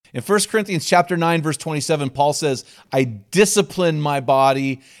In 1 Corinthians chapter 9, verse 27, Paul says, I discipline my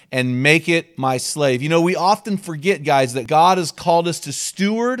body and make it my slave. You know, we often forget, guys, that God has called us to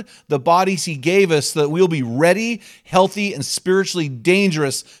steward the bodies he gave us so that we'll be ready, healthy, and spiritually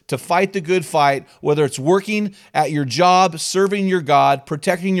dangerous to fight the good fight, whether it's working at your job, serving your God,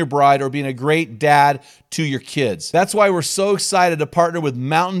 protecting your bride, or being a great dad to your kids. That's why we're so excited to partner with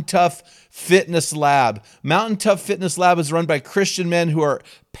Mountain Tough Fitness Lab. Mountain Tough Fitness Lab is run by Christian men who are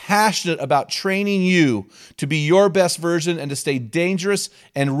passionate about training you to be your best version and to stay dangerous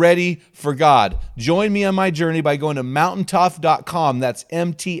and ready for God. Join me on my journey by going to mountaintough.com. That's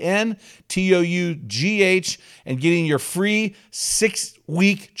MTNTOUGH, and getting your free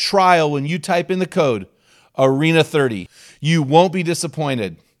 6-week trial when you type in the code ARENA30. You won't be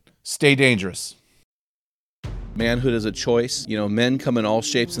disappointed. Stay dangerous. Manhood is a choice. You know, men come in all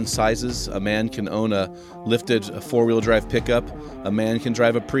shapes and sizes. A man can own a lifted 4-wheel drive pickup. A man can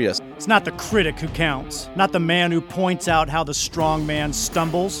drive a Prius. It's not the critic who counts, not the man who points out how the strong man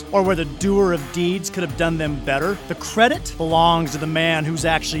stumbles or where the doer of deeds could have done them better. The credit belongs to the man who's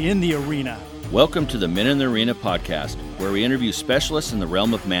actually in the arena. Welcome to the Men in the Arena podcast, where we interview specialists in the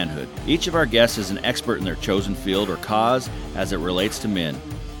realm of manhood. Each of our guests is an expert in their chosen field or cause as it relates to men.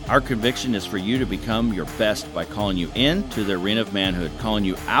 Our conviction is for you to become your best by calling you in to the arena of manhood, calling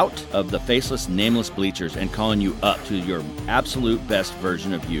you out of the faceless, nameless bleachers, and calling you up to your absolute best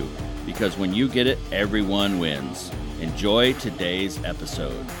version of you. Because when you get it, everyone wins. Enjoy today's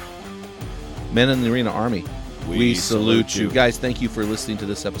episode. Men in the Arena Army, we salute you. Guys, thank you for listening to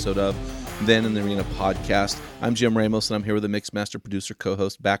this episode of Men in the Arena podcast. I'm Jim Ramos, and I'm here with the Mixmaster producer,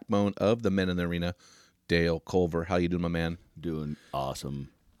 co-host, backbone of the Men in the Arena, Dale Culver. How you doing, my man? Doing awesome.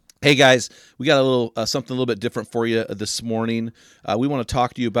 Hey guys, we got a little something a little bit different for you this morning. We want to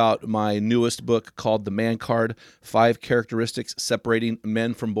talk to you about my newest book called The Man Card, 5 Characteristics Separating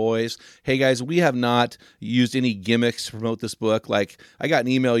Men from Boys. Hey guys, we have not used any gimmicks to promote this book. Like, I got an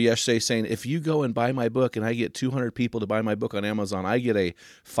email yesterday saying, if you go and buy my book and I get 200 people to buy my book on Amazon, I get a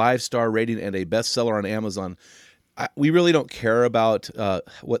 5-star rating and a bestseller on Amazon. We really don't care about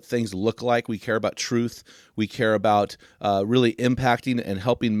what things look like. We care about truth. We care about really impacting and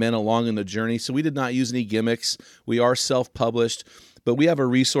helping men along in the journey. So we did not use any gimmicks. We are self-published, but we have a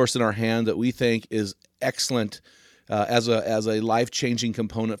resource in our hand that we think is excellent as a life-changing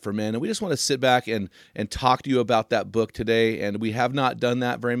component for men. And we just want to sit back and talk to you about that book today. And we have not done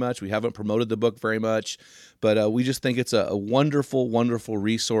that very much. We haven't promoted the book very much, but we just think it's a wonderful, wonderful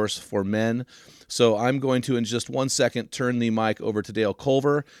resource for men. So I'm going to, in just 1 second, turn the mic over to Dale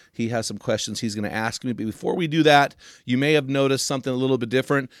Culver. He has some questions he's going to ask me. But before we do that, you may have noticed something a little bit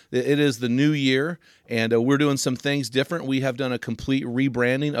different. It is the new year, and we're doing some things different. We have done a complete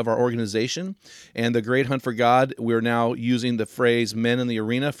rebranding of our organization. And the Great Hunt for God, we're now using the phrase Men in the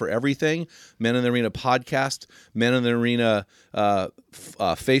Arena for everything. Men in the Arena podcast, Men in the Arena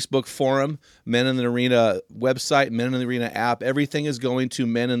Facebook forum, Men in the Arena website, Men in the Arena app. Everything is going to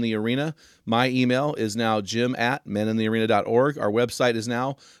Men in the Arena. My email is now jim@meninthearena.org. Our website is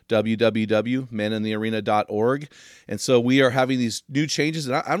now www.meninthearena.org. And so we are having these new changes,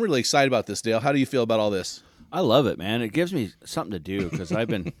 and I'm really excited about this, Dale. How do you feel about all this? I love it, man. It gives me something to do because I've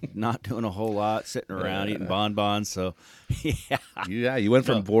been not doing a whole lot, sitting around eating bonbons. So, yeah, you went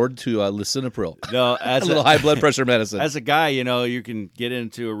from bored to lisinopril. No, as a little high blood pressure medicine. As a guy, you know, you can get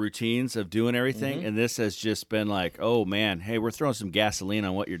into a routines of doing everything, and this has just been like, oh man, hey, we're throwing some gasoline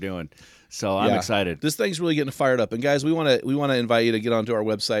on what you're doing. So I'm excited. This thing's really getting fired up. And guys, we want to invite you to get onto our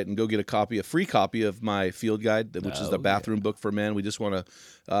website and go get a free copy of my field guide, which is the bathroom book for men. We just want to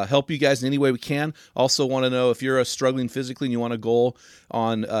help you guys in any way we can. Also want to know if you're struggling physically and you want a goal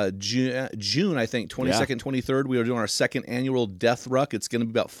on June, I think, 22nd, 23rd, we are doing our second annual Death Ruck. It's going to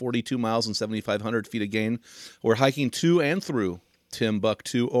be about 42 miles and 7,500 feet of gain. We're hiking to and through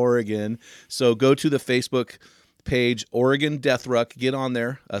Timbuktu, Oregon. So go to the Facebook page, Oregon Death Ruck. Get on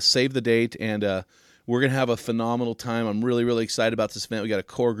there, save the date, and we're going to have a phenomenal time. I'm really, really excited about this event. We got a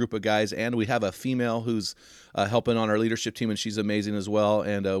core group of guys, and we have a female who's helping on our leadership team, and she's amazing as well.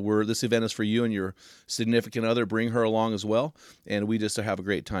 And this event is for you and your significant other. Bring her along as well, and we just have a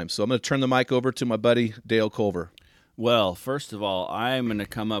great time. So I'm going to turn the mic over to my buddy, Dale Culver. Well, first of all, I'm going to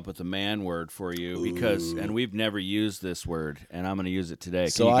come up with a man word for you and we've never used this word, and I'm going to use it today.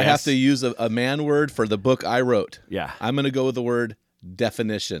 So I have to use a man word for the book I wrote. Yeah. I'm going to go with the word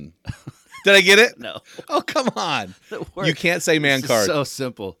definition. Did I get it? No. Oh, come on. You can't say man card. So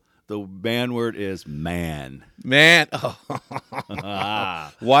simple. The man word is man. Man. Oh.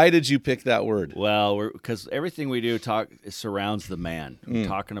 Why did you pick that word? Well, because everything we do surrounds the man. We're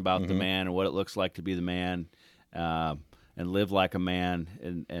talking about the man and what it looks like to be the man. and live like a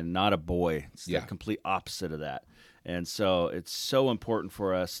man and not a boy. It's Yeah. the complete opposite of that. And so it's so important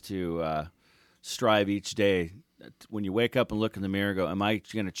for us to strive each day. When you wake up and look in the mirror and go, am I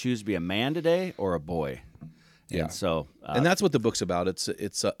going to choose to be a man today or a boy? Yeah. And so, And that's what the book's about.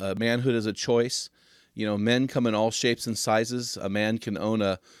 It's a manhood is a choice. You know, men come in all shapes and sizes. A man can own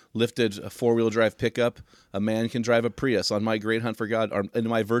a lifted 4-wheel drive pickup. A man can drive a Prius. On my Great Hunt for God, or in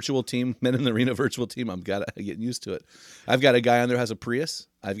my virtual team, Men in the Arena virtual team, I'm getting used to it. I've got a guy on there who has a Prius.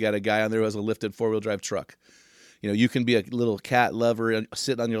 I've got a guy on there who has a lifted 4-wheel drive truck. You know, you can be a little cat lover and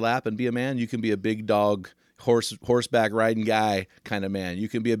sit on your lap and be a man. You can be a big dog, horseback riding guy kind of man. You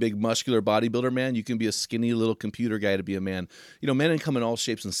can be a big muscular bodybuilder man. You can be a skinny little computer guy to be a man. You know, men come in all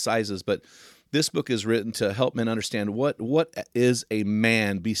shapes and sizes, but this book is written to help men understand what is a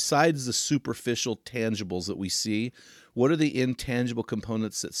man besides the superficial tangibles that we see. What are the intangible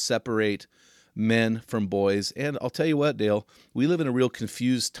components that separate men from boys? And I'll tell you what, Dale, we live in a real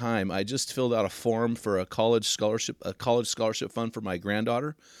confused time. I just filled out a form for a college scholarship fund for my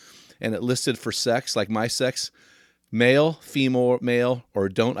granddaughter, and it listed for sex, like my sex, male, female, male, or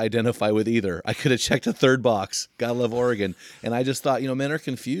don't identify with either. I could have checked a third box. Gotta love Oregon. And I just thought, men are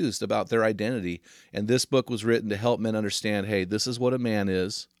confused about their identity. And this book was written to help men understand, hey, this is what a man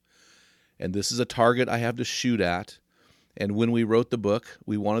is, and this is a target I have to shoot at. And when we wrote the book,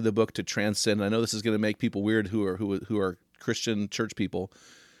 we wanted the book to transcend. I know this is going to make people weird who are Christian church people.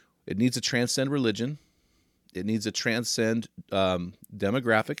 It needs to transcend religion. It needs to transcend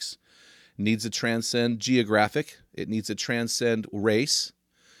demographics. It needs to transcend geographic. It needs to transcend race.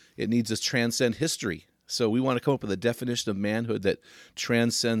 It needs to transcend history. So we want to come up with a definition of manhood that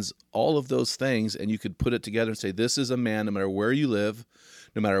transcends all of those things, and you could put it together and say, this is a man no matter where you live,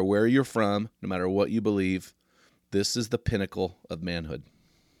 no matter where you're from, no matter what you believe. This is the pinnacle of manhood.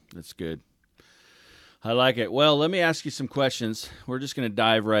 That's good. I like it. Well, let me ask you some questions. We're just going to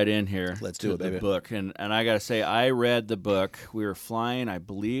dive right in here. Let's do it, baby. The book. And I got to say, I read the book. We were flying, I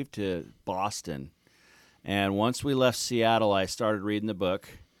believe, to Boston. And once we left Seattle, I started reading the book.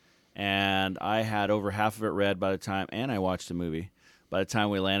 And I had over half of it read by the time, and I watched the movie, by the time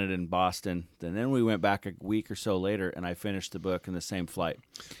we landed in Boston. And then we went back a week or so later, and I finished the book in the same flight.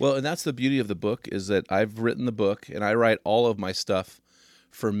 Well, and that's the beauty of the book, is that I've written the book, and I write all of my stuff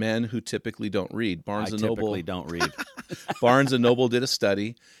for men who typically don't read. Barnes & Noble typically don't read. Barnes & Noble did a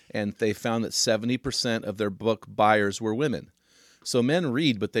study, and they found that 70% of their book buyers were women. So men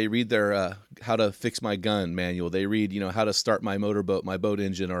read, but they read their how to fix my gun manual. They read, how to start my motorboat, my boat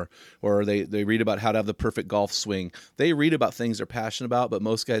engine, or they read about how to have the perfect golf swing. They read about things they're passionate about, but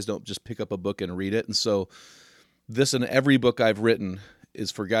most guys don't just pick up a book and read it. And so this and every book I've written is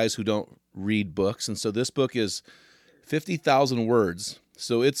for guys who don't read books. And so this book is 50,000 words.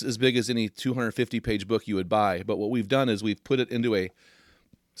 So it's as big as any 250-page book you would buy. But what we've done is we've put it into a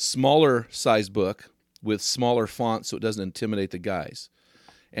smaller size book with smaller fonts so it doesn't intimidate the guys.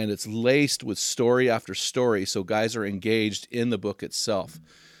 And it's laced with story after story, so guys are engaged in the book itself.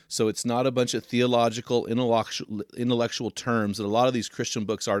 So it's not a bunch of theological, intellectual terms that a lot of these Christian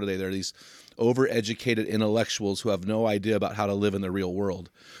books are today. They're these overeducated intellectuals who have no idea about how to live in the real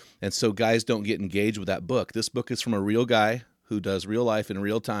world. And so guys don't get engaged with that book. This book is from a real guy who does real life in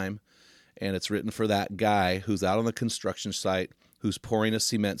real time, and it's written for that guy who's out on the construction site, who's pouring a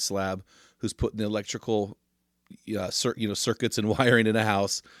cement slab, who's putting the electrical circuits and wiring in a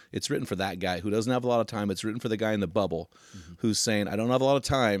house. It's written for that guy who doesn't have a lot of time. It's written for the guy in the bubble who's saying, I don't have a lot of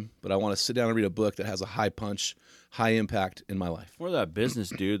time, but I want to sit down and read a book that has a high punch, high impact in my life. Or that business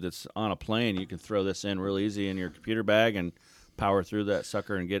dude that's on a plane, you can throw this in real easy in your computer bag and power through that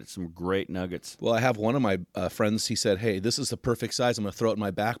sucker and get some great nuggets. Well, I have one of my friends, he said, hey, this is the perfect size. I'm going to throw it in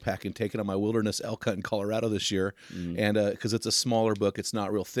my backpack and take it on my wilderness elk hunt in Colorado this year. And because it's a smaller book, it's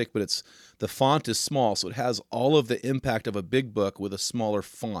not real thick, but the font is small, so it has all of the impact of a big book with a smaller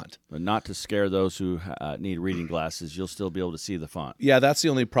font. But not to scare those who need reading glasses, you'll still be able to see the font. Yeah, that's the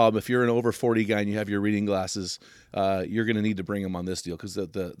only problem. If you're an over 40 guy and you have your reading glasses, you're going to need to bring them on this deal because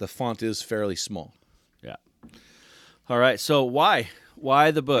the font is fairly small. Yeah. All right, so why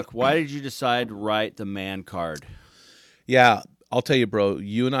the book? Why did you decide to write the Man Card? Yeah, I'll tell you, bro,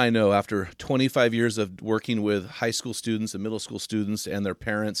 you and I know after 25 years of working with high school students and middle school students and their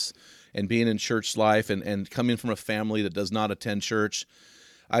parents and being in church life and coming from a family that does not attend church,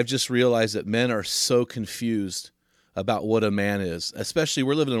 I've just realized that men are so confused about what a man is. Especially,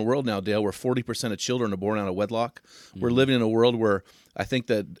 we're living in a world now, Dale, where 40% of children are born out of wedlock. We're living in a world where I think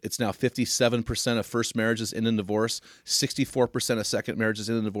that it's now 57% of first marriages end in divorce, 64% of second marriages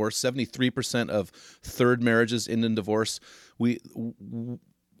end in divorce, 73% of third marriages end in divorce.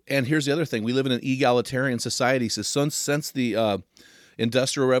 And here's the other thing. We live in an egalitarian society. So since the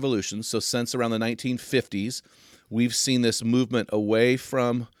Industrial Revolution, so since around the 1950s, we've seen this movement away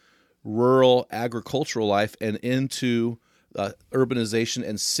from rural agricultural life and into urbanization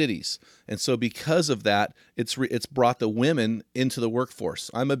and cities. And so because of that, it's brought the women into the workforce.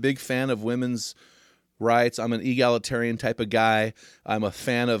 I'm a big fan of women's rights. I'm an egalitarian type of guy. I'm a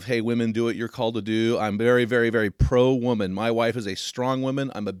fan of, hey, women, do what you're called to do. I'm very, very, very pro-woman. My wife is a strong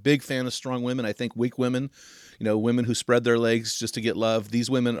woman. I'm a big fan of strong women. I think weak women, women who spread their legs just to get love, these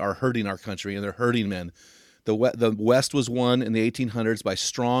women are hurting our country, and they're hurting men. The West was won in the 1800s by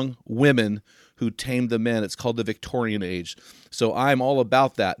strong women who tamed the men. It's called the Victorian Age. So I'm all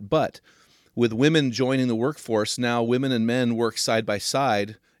about that. But with women joining the workforce, now women and men work side by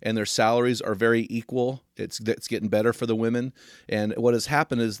side, and their salaries are very equal. It's getting better for the women. And what has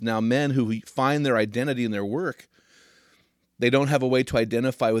happened is now men who find their identity in their work, they don't have a way to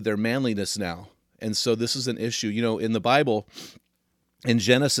identify with their manliness now. And so this is an issue. In the Bible, in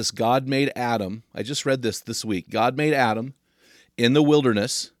Genesis, God made Adam. I just read this week. God made Adam in the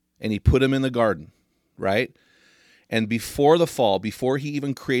wilderness, and he put him in the garden, right? And before the fall, before he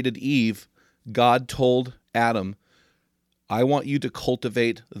even created Eve, God told Adam, I want you to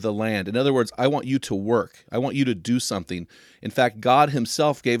cultivate the land. In other words, I want you to work. I want you to do something. In fact, God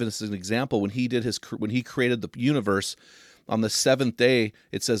himself gave us an example when he created the universe. On the seventh day,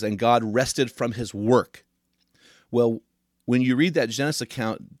 it says, and God rested from his work. Well, when you read that Genesis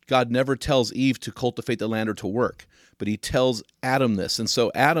account, God never tells Eve to cultivate the land or to work, but he tells Adam this. And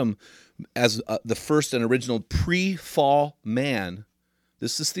so Adam, as the first and original pre-fall man,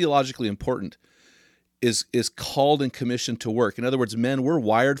 this is theologically important, is called and commissioned to work. In other words, men, we're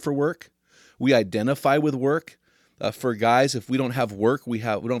wired for work. We identify with work. For guys, if we don't have work, we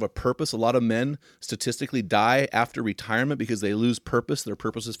don't have a purpose. A lot of men statistically die after retirement because they lose purpose. Their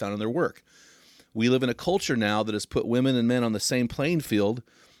purpose is found in their work. We live in a culture now that has put women and men on the same playing field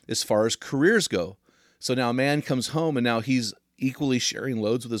as far as careers go. So now a man comes home and now he's equally sharing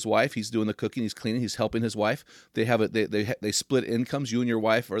loads with his wife. He's doing the cooking, he's cleaning, he's helping his wife. They split incomes. You and your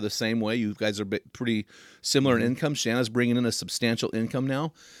wife are the same way. You guys are pretty similar in income. Shanna's bringing in a substantial income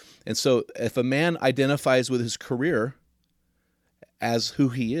now. And so if a man identifies with his career as who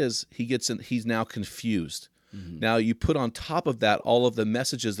he is, he's now confused. Mm-hmm. Now you put on top of that all of the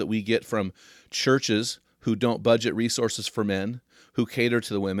messages that we get from churches who don't budget resources for men, who cater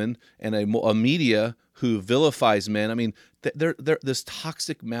to the women, and a media who vilifies men. I mean, they're this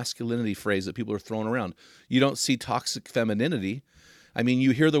toxic masculinity phrase that people are throwing around. You don't see toxic femininity. I mean,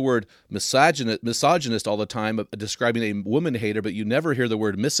 you hear the word misogynist all the time, describing a woman hater, but you never hear the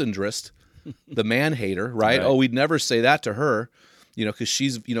word misandrist, the man hater, right? Oh, we'd never say that to her, because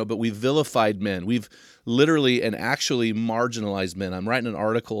she's, but we've vilified men. We've literally and actually marginalized men. I'm writing an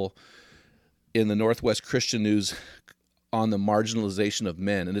article in the Northwest Christian News on the marginalization of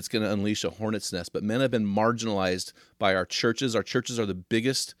men, and it's going to unleash a hornet's nest. But men have been marginalized by our churches. Our churches are the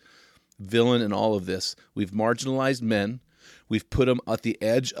biggest villain in all of this. We've marginalized men. We've put them at the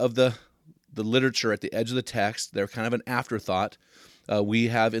edge of the literature, at the edge of the text. They're kind of an afterthought. We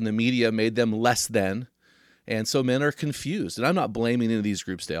have in the media made them less than. And so men are confused. And I'm not blaming any of these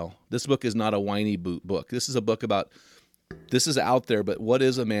groups, Dale. This book is not a whiny book. This is a book about, this is out there, but what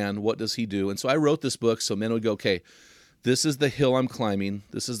is a man? What does he do? And so I wrote this book so men would go, okay, this is the hill I'm climbing.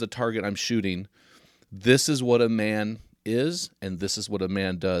 This is the target I'm shooting. This is what a man is, and this is what a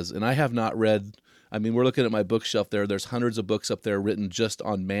man does. And I have not read, we're looking at my bookshelf there. There's hundreds of books up there written just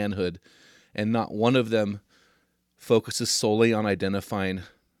on manhood, and not one of them focuses solely on identifying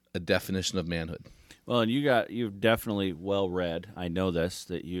a definition of manhood. Well, and you've definitely well read. I know this,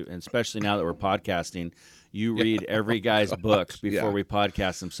 and especially now that we're podcasting, you read every guy's book before we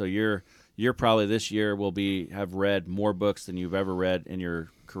podcast them. So you're probably this year have read more books than you've ever read in your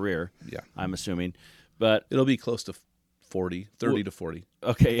career. Yeah, I'm assuming, but it'll be close to 30 to 40.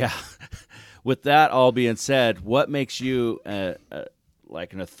 Okay, yeah. With that all being said, what makes you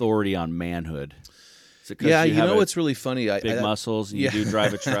like an authority on manhood? Yeah, it's really funny. Big muscles, and you do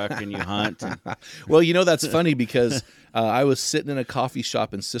drive a truck, and you hunt. Well, that's funny because I was sitting in a coffee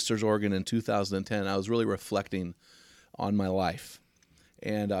shop in Sisters, Oregon in 2010. I was really reflecting on my life.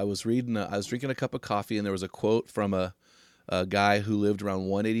 And I was drinking a cup of coffee, and there was a quote from a guy who lived around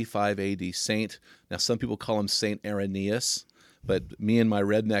 185 AD, Saint. Now, some people call him Saint Irenaeus, but me and my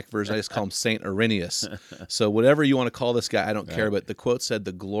redneck version, I just call him Saint Irenaeus. So whatever you want to call this guy, I don't care. But the quote said,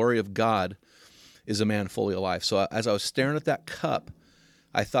 "The glory of God is a man fully alive." So as I was staring at that cup,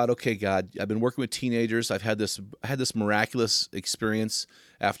 I thought, okay, God, I've been working with teenagers. I had this miraculous experience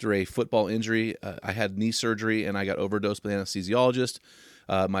after a football injury. I had knee surgery, and I got overdosed by an anesthesiologist.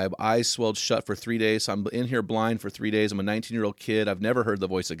 My eyes swelled shut for 3 days. I'm in here blind for 3 days. I'm a 19-year-old kid. I've never heard the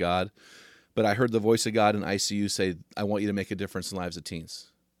voice of God, but I heard the voice of God in ICU say, I want you to make a difference in the lives of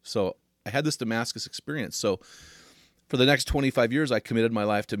teens. So I had this Damascus experience. So for the next 25 years, I committed my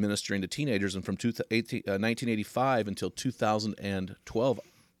life to ministering to teenagers. And from 1985 until 2012,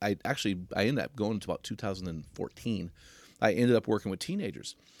 I ended up going to about 2014. I ended up working with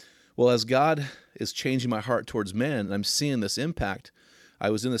teenagers. Well, as God is changing my heart towards men, and I'm seeing this impact, I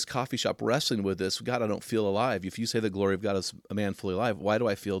was in this coffee shop wrestling with this. God, I don't feel alive. If you say the glory of God is a man fully alive, why do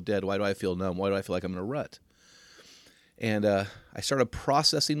I feel dead? Why do I feel numb? Why do I feel like I'm in a rut? And I started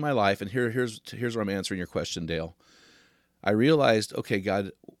processing my life, and here's where I'm answering your question, Dale. I realized, okay,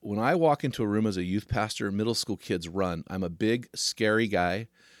 God, when I walk into a room as a youth pastor, middle school kids run. I'm a big, scary guy.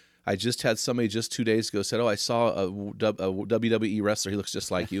 I just had somebody just 2 days ago said, I saw a WWE wrestler. He looks just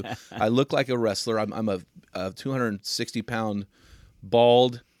like you. I look like a wrestler. I'm a 260-pound,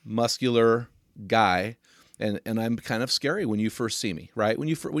 bald, muscular guy, and I'm kind of scary when you first see me, right?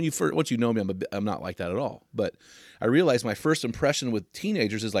 Once you know me, I'm not like that at all. But I realized my first impression with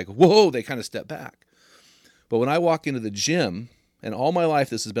teenagers is like, whoa, they kind of step back. But when I walk into the gym, and all my life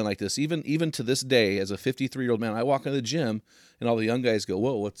this has been like this, even to this day, as a 53-year-old man, I walk into the gym, and all the young guys go,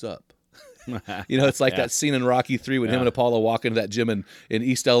 whoa, what's up? It's like that scene in Rocky III when him and Apollo walk into that gym in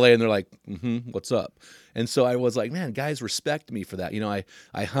East LA, and they're like, what's up? And so I was like, man, guys respect me for that.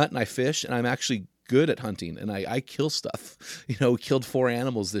 I hunt and I fish, and I'm actually good at hunting, and I kill stuff. Killed 4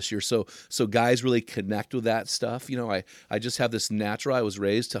 animals this year. So guys really connect with that stuff. I just have this natural, I was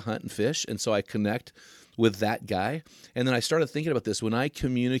raised to hunt and fish, and so I connect with that guy. And then I started thinking about this when I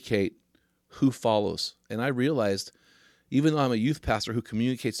communicate, who follows? And I realized, even though I'm a youth pastor who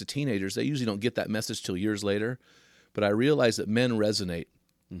communicates to teenagers, they usually don't get that message till years later. But I realized that men resonate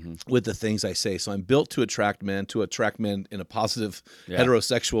with the things I say. So I'm built to attract men in a positive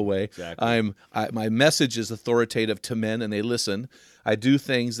heterosexual way. Exactly. My message is authoritative to men, and they listen. I do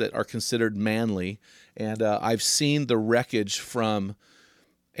things that are considered manly, and I've seen the wreckage from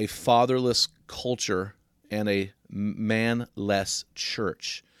a fatherless culture and a manless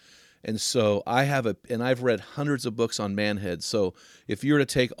church. And so I've read hundreds of books on manhood. So if you were to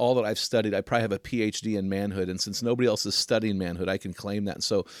take all that I've studied, I probably have a PhD in manhood. And since nobody else is studying manhood, I can claim that. And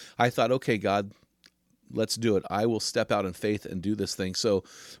so I thought, okay, God, let's do it. I will step out in faith and do this thing. So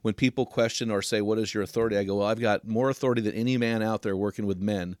when people question or say, what is your authority? I go, well, I've got more authority than any man out there working with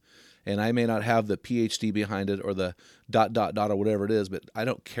men. And I may not have the PhD behind it or the ... or whatever it is, but I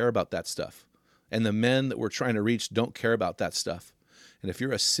don't care about that stuff. And the men that we're trying to reach don't care about that stuff. And if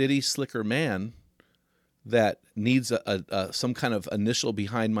you're a city slicker man that needs some kind of initial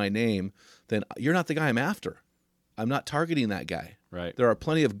behind my name, then you're not the guy I'm after. I'm not targeting that guy. Right. There are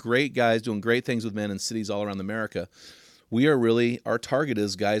plenty of great guys doing great things with men in cities all around America. Our target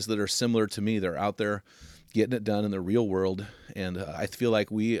is guys that are similar to me. They're out there getting it done in the real world. And I feel like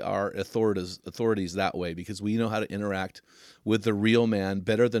we are authorities that way because we know how to interact with the real man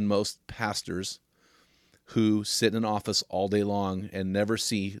better than most pastors who sit in an office all day long and never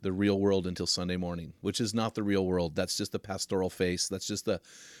see the real world until Sunday morning, which is not the real world. That's just the pastoral face. That's just the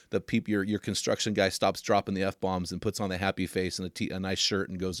people. Your construction guy stops dropping the F-bombs and puts on the happy face and a nice shirt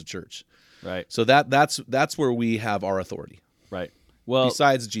and goes to church. Right. So that's where we have our authority. Right. Well,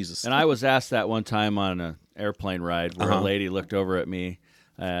 besides Jesus. And I was asked that one time on an airplane ride where a lady looked over at me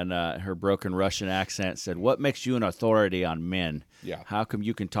and her broken Russian accent said, "What makes you an authority on men? Yeah. How come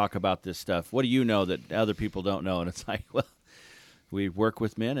you can talk about this stuff? What do you know that other people don't know?" And it's like, well, we work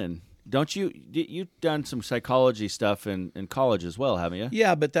with men, and you've done some psychology stuff in college as well, haven't you?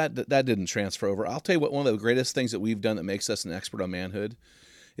 Yeah, but that didn't transfer over. I'll tell you what, one of the greatest things that we've done that makes us an expert on manhood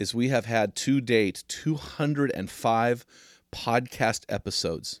is we have had to date 205 podcast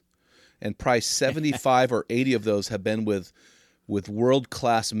episodes, and probably 75 or 80 of those have been with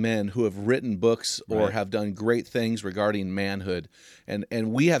world-class men who have written books or have done great things regarding manhood.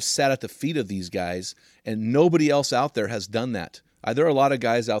 And we have sat at the feet of these guys, and nobody else out there has done that. There are a lot of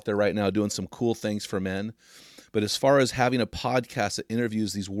guys out there right now doing some cool things for men, but as far as having a podcast that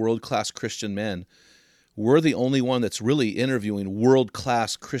interviews these world-class Christian men, we're the only one that's really interviewing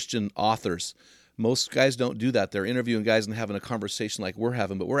world-class Christian authors. Most guys don't do that. They're interviewing guys and having a conversation like we're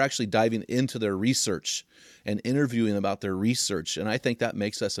having, but we're actually diving into their research and interviewing about their research, and I think that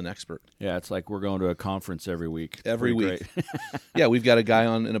makes us an expert. Yeah, it's like we're going to a conference every week. Every week. Yeah, we've got a guy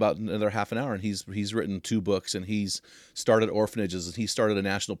on in about another half an hour, and he's written 2 books, and he's started orphanages, and he started a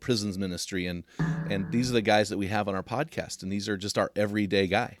national prisons ministry, and these are the guys that we have on our podcast, and these are just our everyday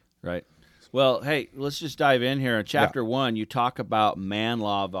guy. Right. Well, hey, let's just dive in here. In Chapter 1, you talk about man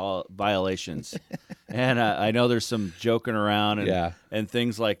law violations. And I know there's some joking around and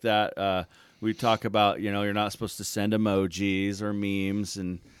things like that. We talk about, you're not supposed to send emojis or memes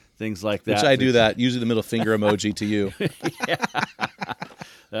and things like that. Which I do that, using the middle finger emoji to you.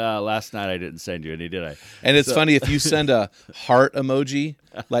 Last night I didn't send you any, did I? And it's funny, if you send a heart emoji,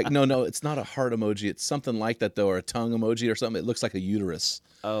 like, no, it's not a heart emoji. It's something like that, though, or a tongue emoji or something. It looks like a uterus.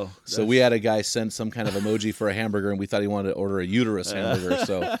 Oh. So we had a guy send some kind of emoji for a hamburger, and we thought he wanted to order a uterus hamburger.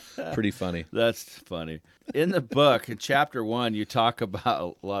 So pretty funny. That's funny. In the book, in chapter 1, you talk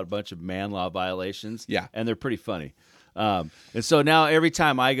about a bunch of man law violations. Yeah. And they're pretty funny. And so now every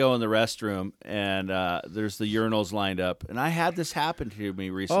time I go in the restroom and there's the urinals lined up, and I had this happen to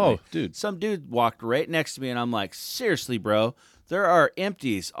me recently. Oh, dude. Some dude walked right next to me, and I'm like, seriously, bro, there are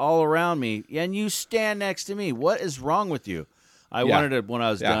empties all around me, and you stand next to me. What is wrong with you? I wanted to, when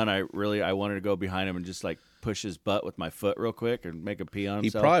I was done, I wanted to go behind him and just like push his butt with my foot real quick and make a pee on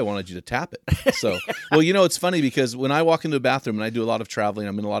himself. He probably wanted you to tap it. So, well, it's funny because when I walk into a bathroom, and I do a lot of traveling,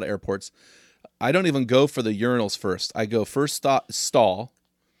 I'm in a lot of airports, I don't even go for the urinals first. I go first stall,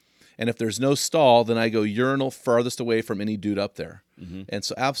 and if there's no stall, then I go urinal farthest away from any dude up there. Mm-hmm. And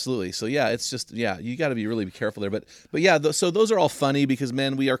so, absolutely. So, yeah, it's just, you got to really be careful there. But yeah, so those are all funny because,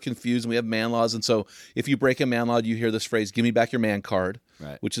 men, we are confused, and we have man laws. And so if you break a man law, you hear this phrase, give me back your man card,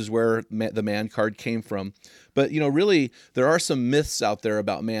 right, which is where the man card came from. But, really, there are some myths out there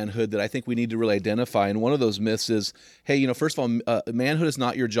about manhood that I think we need to really identify. And one of those myths is, hey, first of all, manhood is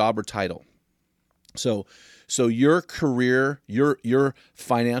not your job or title. So your career, your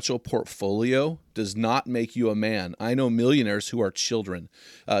financial portfolio does not make you a man. I know millionaires who are children.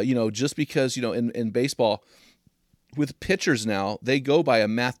 Just because, in baseball, with pitchers now, they go by a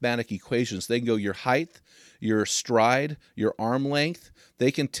mathematic equations. They can go your height, your stride, your arm length.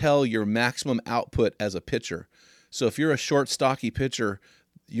 They can tell your maximum output as a pitcher. So if you're a short, stocky pitcher,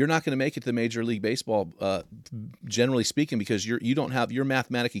 you're not going to make it to Major League Baseball, generally speaking, because you don't have your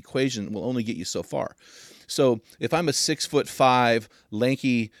mathematic equation will only get you so far. So if I'm a 6'5",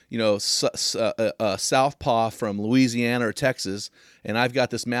 lanky, southpaw from Louisiana or Texas, and I've got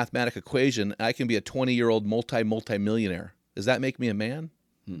this mathematic equation, I can be a 20-year-old multi-millionaire. Does that make me a man?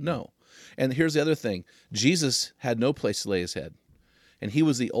 Mm-hmm. No. And here's the other thing: Jesus had no place to lay his head. And he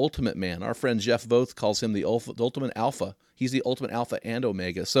was the ultimate man. Our friend Jeff Voth calls him the ultimate alpha. He's the ultimate alpha and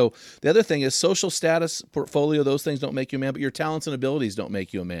omega. So the other thing is social status, portfolio, those things don't make you a man, but your talents and abilities don't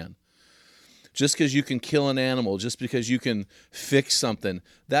make you a man. Just because you can kill an animal, just because you can fix something,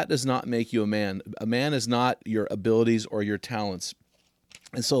 that does not make you a man. A man is not your abilities or your talents.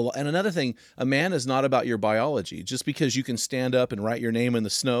 And another thing, a man is not about your biology. Just because you can stand up and write your name in the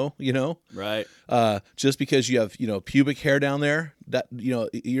snow, right? Just because you have, pubic hair down there, that,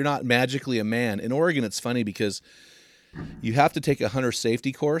 you're not magically a man. In Oregon, it's funny because you have to take a hunter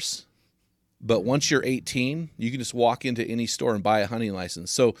safety course, but once you're 18, you can just walk into any store and buy a hunting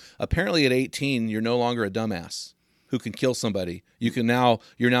license. So apparently at 18, you're no longer a dumbass who can kill somebody. You're now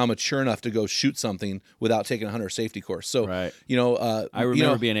mature enough to go shoot something without taking a hunter safety course. So, right. I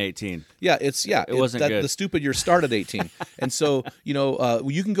remember being 18. Yeah, it wasn't good. The stupid year start at 18. And so,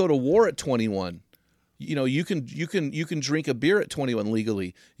 you can go to war at 21. You can drink a beer at 21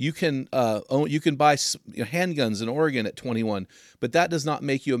 legally. You can buy handguns in Oregon at 21, but that does not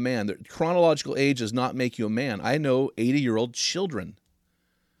make you a man. The chronological age does not make you a man. I know 80-year-old children.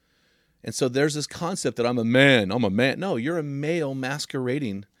 And so there's this concept that I'm a man. No, you're a male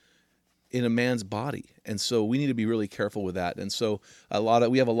masquerading in a man's body. And so we need to be really careful with that. And so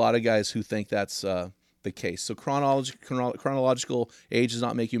we have a lot of guys who think that's the case. So chronological age does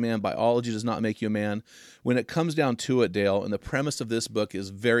not make you a man. Biology does not make you a man. When it comes down to it, Dale, and the premise of this book is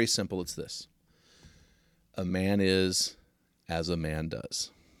very simple. It's this: a man is as a man does.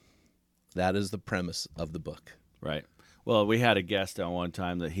 That is the premise of the book. Right. Well, we had a guest on one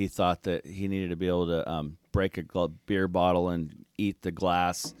time that he thought that he needed to be able to break a beer bottle and eat the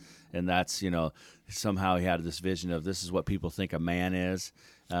glass, and that's, somehow he had this vision of this is what people think a man is.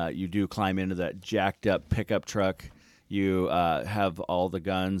 You do climb into that jacked up pickup truck. You have all the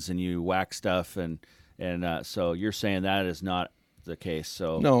guns and you whack stuff, and so you're saying that is not the case.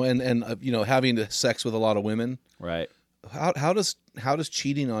 So no, and having sex with a lot of women, right? How does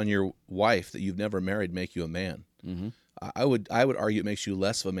cheating on your wife that you've never married make you a man? Mm-hmm. I would argue it makes you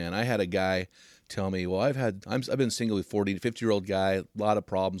less of a man. I had a guy tell me, well, I've been single with 40 to 50-year-old guy, a lot of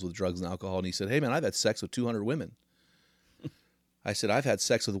problems with drugs and alcohol, and he said, hey man, I've had sex with 200 women. I said, I've had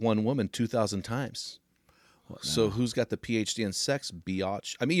sex with one woman 2,000 times. So who's got the PhD in sex,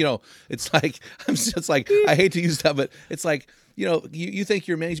 biatch? I mean, it's like I hate to use that, but it's like, you think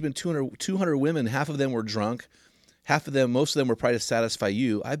your man, he's been 200 women, half of them were drunk. half of them, most of them were probably to satisfy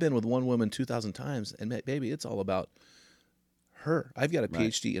you. I've been with one woman 2,000 times, and baby, it's all about her. I've got a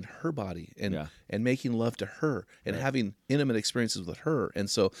PhD in her body and making love to her and having intimate experiences with her. And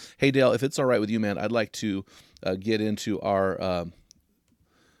so, hey, Dale, if it's all right with you, man, I'd like to get into our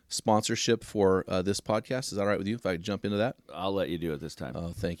sponsorship for this podcast. Is that all right with you if I jump into that? I'll let you do it this time.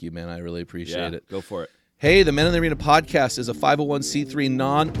 Oh, thank you, man. I really appreciate it. Go for it. Hey, the Men in the Arena podcast is a 501c3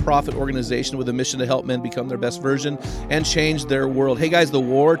 nonprofit organization with a mission to help men become their best version and change their world. Hey, guys, the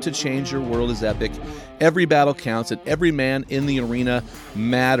war to change your world is epic. Every battle counts, and every man in the arena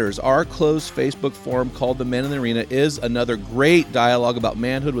matters. Our closed Facebook forum called The Men in the Arena is another great dialogue about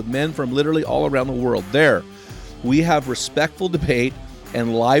manhood with men from literally all around the world. There, we have respectful debate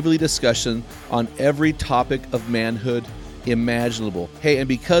and lively discussion on every topic of manhood imaginable. Hey, and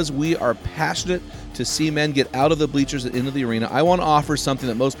because we are passionate to see men get out of the bleachers and into the arena, I want to offer something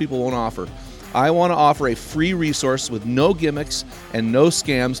that most people won't offer. I want to offer a free resource with no gimmicks and no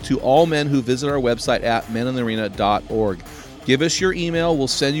scams to all men who visit our website at meninthearena.org. Give us your email. We'll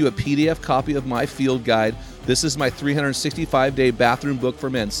send you a PDF copy of my field guide. This is my 365-day bathroom book for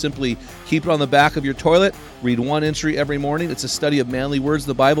men. Simply keep it on the back of your toilet. Read one entry every morning. It's a study of manly words of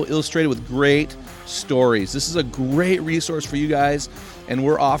the Bible, illustrated with great stories. This is a great resource for you guys, and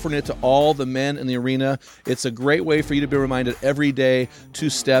we're offering it to all the men in the arena. It's a great way for you to be reminded every day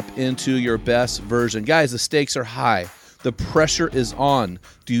to step into your best version. Guys, the stakes are high. The pressure is on.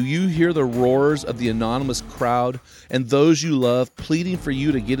 Do you hear the roars of the anonymous crowd and those you love pleading for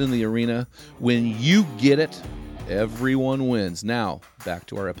you to get in the arena? When you get it, everyone wins. Now, back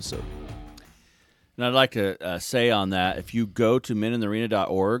to our episode. And I'd like to say on that, if you go to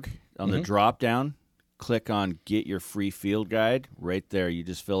meninthearena.org, on the drop-down, click on Get Your Free Field Guide. Right there, you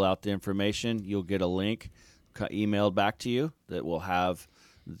just fill out the information. You'll get a link emailed back to you that will have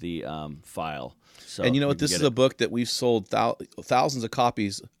the file. So and you know what? This is a book that we've sold thousands of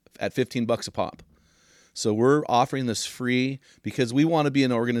copies at $15 a pop. So we're offering this free because we want to be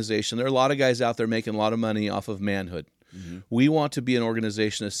an organization. There are a lot of guys out there making a lot of money off of manhood. We want to be an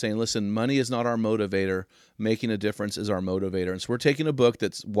organization that's saying, listen, money is not our motivator. Making a difference is our motivator. And so we're taking a book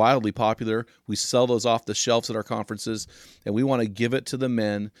that's wildly popular. We sell those off the shelves at our conferences, and we want to give it to the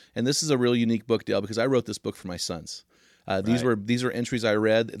men. And this is a real unique book, Dale, because I wrote this book for my sons. These are entries I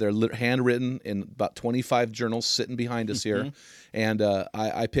read. They're handwritten in about 25 journals sitting behind us here. And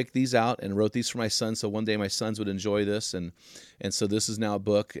I picked these out and wrote these for my sons, so one day my sons would enjoy this. And so this is now a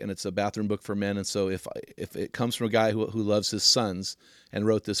book, and it's a bathroom book for men. And so if it comes from a guy who loves his sons and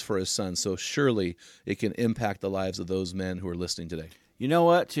wrote this for his sons, so surely it can impact the lives of those men who are listening today. You know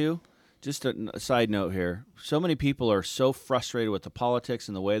what, too? Just a side note here. So many people are so frustrated with the politics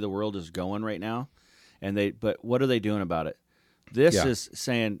and the way the world is going right now. But what are they doing about it? This is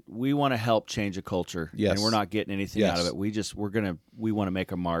saying we want to help change a culture, and we're not getting anything out of it. We want to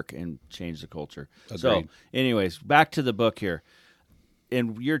make a mark and change the culture. Agreed. So, anyways, back to the book here.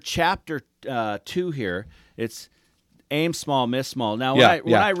 In your chapter 2 here, it's aim small, miss small. Now,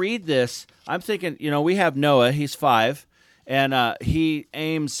 when I read this, I'm thinking, we have Noah. He's 5, and he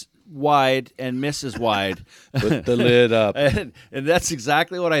aims wide and misses wide. Put the lid up. and that's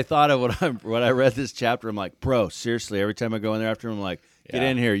exactly what I thought of when I read this chapter. I'm like, bro, seriously, every time I go in there after him, I'm like, get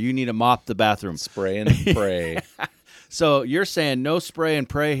in here. You need to mop the bathroom. Spray and pray. So you're saying no spray and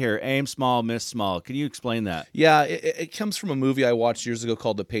pray here. Aim small, miss small. Can you explain that? Yeah, it comes from a movie I watched years ago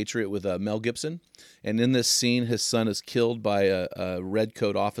called The Patriot with Mel Gibson. And in this scene, his son is killed by a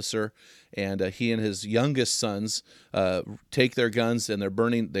redcoat officer. And he and his youngest sons take their guns and they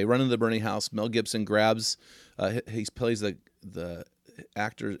run into the burning house. Mel Gibson grabs. He plays the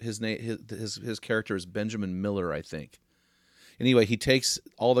actor. His character is Benjamin Miller, I think. Anyway, he takes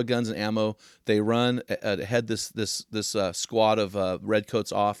all the guns and ammo. They run head this squad of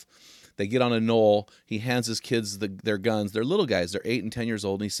redcoats off. They get on a knoll. He hands his kids their guns. They're little guys. They're 8 and 10 years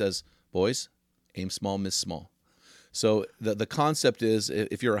old. And he says, "Boys, aim small, miss small." So the concept is,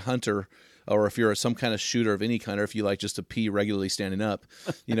 if you're a hunter or if you're some kind of shooter of any kind, or if you like just to pee regularly standing up,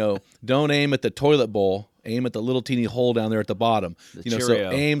 don't aim at the toilet bowl. Aim at the little teeny hole down there at the bottom. So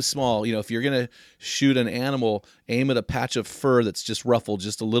aim small. If you're gonna shoot an animal, aim at a patch of fur that's just ruffled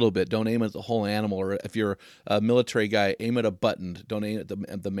just a little bit. Don't aim at the whole animal. Or if you're a military guy, aim at a button. Don't aim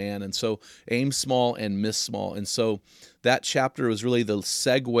at the man. And so aim small and miss small. And so that chapter was really the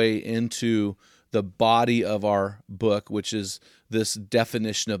segue into the body of our book, which is this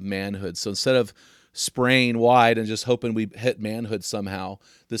definition of manhood. So instead of spraying wide and just hoping we hit manhood somehow,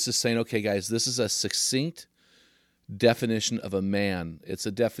 this is saying, okay, guys, this is a succinct definition of a man. It's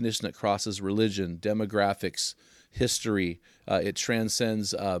a definition that crosses religion, demographics, history. It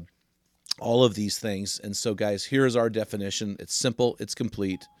transcends all of these things. And so, guys, here is our definition. It's simple, it's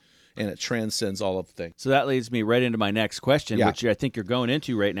complete, and it transcends all of things. So that leads me right into my next question, which I think you're going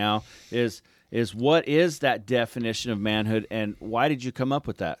into right now, is what is that definition of manhood, and why did you come up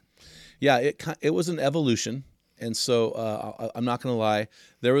with that? Yeah, it was an evolution. And so I'm not going to lie.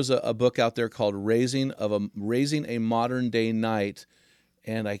 There was a book out there called Raising a Modern Day Knight.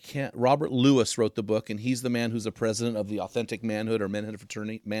 And Robert Lewis wrote the book, and he's the man who's the president of the Authentic Manhood or Manhood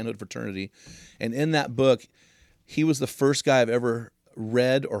Fraternity. And in that book, he was the first guy I've ever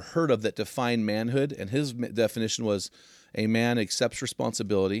read or heard of that defined manhood. And his definition was: a man accepts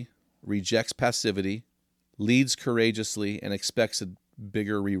responsibility, rejects passivity, leads courageously, and expects a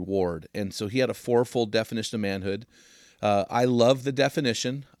bigger reward. And so he had a fourfold definition of manhood. I love the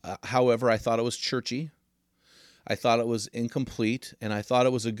definition. However, I thought it was churchy. I thought it was incomplete, and I thought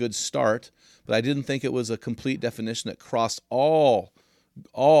it was a good start, but I didn't think it was a complete definition that crossed all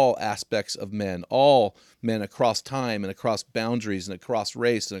aspects of men, all men across time and across boundaries and across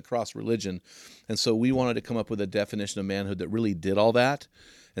race and across religion. And so we wanted to come up with a definition of manhood that really did all that.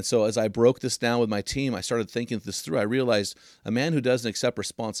 And so as I broke this down with my team, I started thinking this through. I realized a man who doesn't accept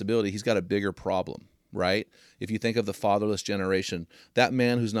responsibility, he's got a bigger problem, right? If you think of the fatherless generation, that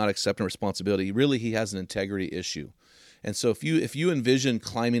man who's not accepting responsibility, really he has an integrity issue. And so if you envision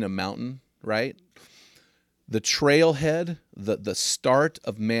climbing a mountain, right? The trailhead, the start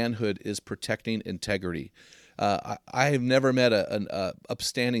of manhood is protecting integrity. I have never met an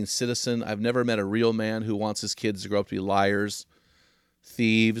upstanding citizen. I've never met a real man who wants his kids to grow up to be liars,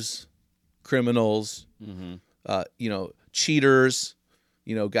 thieves, criminals, cheaters,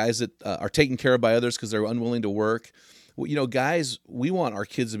 guys that are taken care of by others because they're unwilling to work. Well, guys, we want our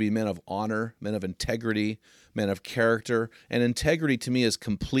kids to be men of honor, men of integrity, men of character. And integrity to me is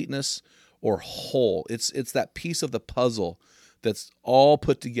completeness or whole. It's that piece of the puzzle that's all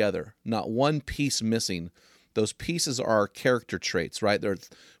put together, not one piece missing. Those pieces are our character traits, right?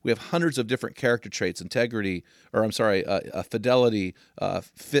 We have hundreds of different character traits: integrity, fidelity,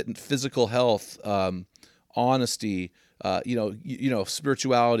 physical health, honesty,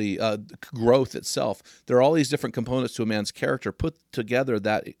 spirituality, growth itself. There are all these different components to a man's character. Put together,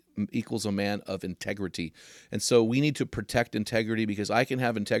 that equals a man of integrity. And so we need to protect integrity, because I can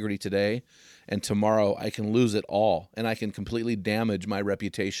have integrity today, and tomorrow I can lose it all, and I can completely damage my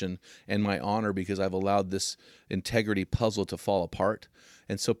reputation and my honor because I've allowed this integrity puzzle to fall apart.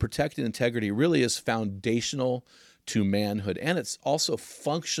 And so protecting integrity really is foundational to manhood, and it's also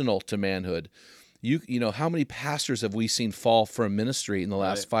functional to manhood. How many pastors have we seen fall from ministry in the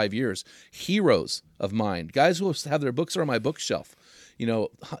last 5 years? Heroes of mine, guys who have their books are on my bookshelf.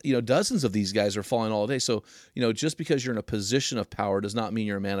 Dozens of these guys are falling all day. So, just because you're in a position of power does not mean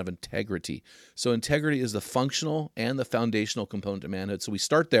you're a man of integrity. So integrity is the functional and the foundational component of manhood. So we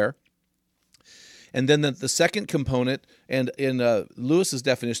start there. And then the second component, and in Lewis's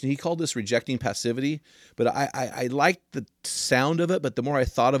definition, he called this rejecting passivity. But I liked the sound of it, but the more I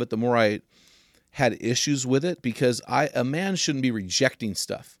thought of it, the more I had issues with it, because a man shouldn't be rejecting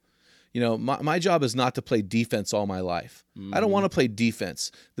stuff. My job is not to play defense all my life. I don't want to play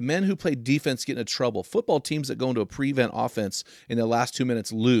defense. The men who play defense get into trouble. Football teams that go into a prevent offense in the last 2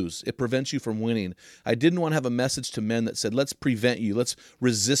 minutes lose. It prevents you from winning. I didn't want to have a message to men that said, let's prevent you. Let's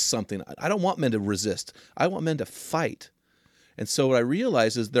resist something. I don't want men to resist. I want men to fight. And so what I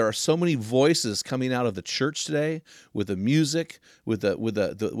realize is there are so many voices coming out of the church today, with the music, with the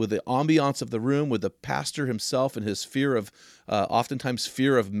ambiance of the room, with the pastor himself and his oftentimes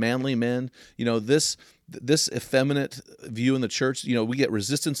fear of manly men. This effeminate view in the church. We get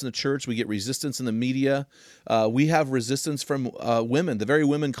resistance in the church. We get resistance in the media. We have resistance from women. The very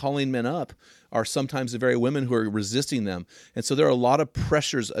women calling men up are sometimes the very women who are resisting them. And so there are a lot of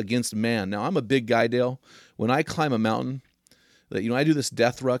pressures against man. Now, I'm a big guy, Dale. When I climb a mountain, I do this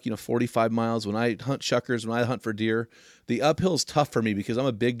death ruck, 45 miles. When I hunt shuckers, when I hunt for deer, the uphill is tough for me because I'm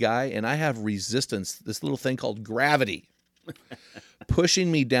a big guy and I have resistance, this little thing called gravity,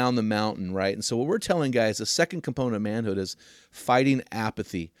 pushing me down the mountain, right? And so what we're telling guys, the second component of manhood is fighting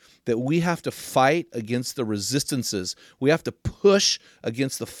apathy, that we have to fight against the resistances. We have to push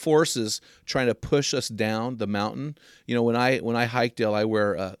against the forces trying to push us down the mountain. When I hike, Dale, I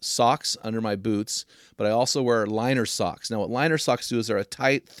wear socks under my boots, but I also wear liner socks. Now, what liner socks do is they're a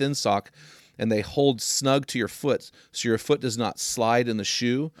tight, thin sock, and they hold snug to your foot, so your foot does not slide in the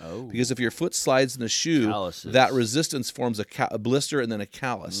shoe. Oh. Because if your foot slides in the shoe, calluses. That resistance forms a blister and then a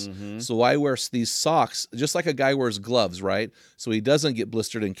callus. Mm-hmm. So I wear these socks just like a guy wears gloves, right? So he doesn't get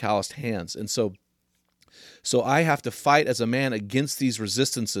blistered and calloused hands. And so So I have to fight as a man against these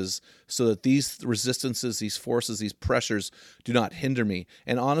resistances so that these resistances, these forces, these pressures do not hinder me.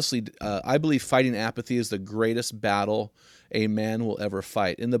 And honestly, I believe fighting apathy is the greatest battle a man will ever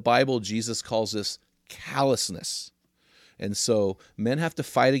fight. In the Bible, Jesus calls this callousness. And so men have to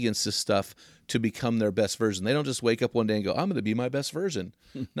fight against this stuff to become their best version. They don't just wake up one day and go, I'm going to be my best version.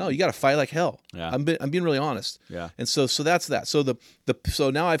 No, you got to fight like hell. Yeah. I'm being really honest. Yeah. And so that's that. So so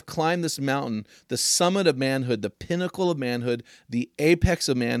now I've climbed this mountain, the summit of manhood, the pinnacle of manhood, the apex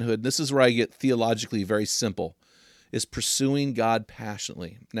of manhood. This is where I get theologically very simple, is pursuing God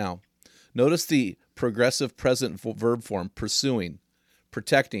passionately. Now, notice the progressive present verb form, pursuing,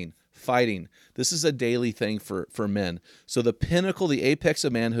 protecting, fighting. This is a daily thing for men. So the pinnacle, the apex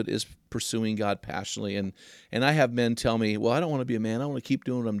of manhood is pursuing God passionately. And I have men tell me, well, I don't want to be a man. I want to keep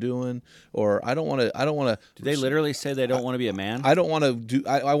doing what I'm doing. Or I don't want to. Do they literally say they don't want to be a man? I don't want to do,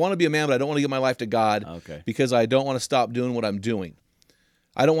 I want to be a man, but I don't want to give my life to God. Okay. Because I don't want to stop doing what I'm doing.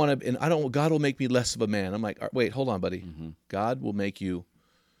 I don't want to, and God will make me less of a man. I'm like, wait, hold on, buddy. Mm-hmm. God will make you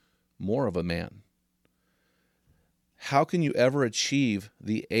more of a man. How can you ever achieve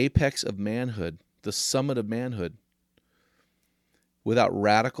the apex of manhood, the summit of manhood, without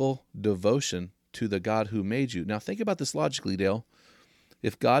radical devotion to the God who made you? Now think about this logically, Dale.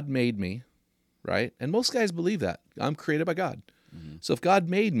 If God made me, right? And most guys believe that. I'm created by God. Mm-hmm. So if God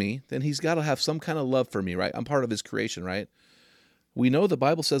made me, then he's got to have some kind of love for me, right? I'm part of his creation, right? We know the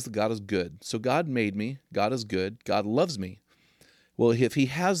Bible says that God is good. So God made me. God is good. God loves me. Well, if he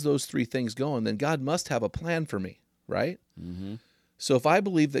has those three things going, then God must have a plan for me. Right? Mm-hmm. So if I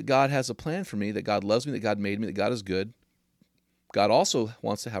believe that God has a plan for me, that God loves me, that God made me, that God is good, God also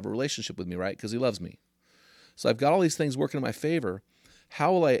wants to have a relationship with me, right? Because he loves me. So I've got all these things working in my favor.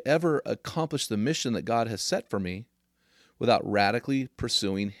 How will I ever accomplish the mission that God has set for me without radically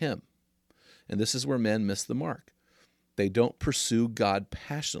pursuing him? And this is where men miss the mark. They don't pursue God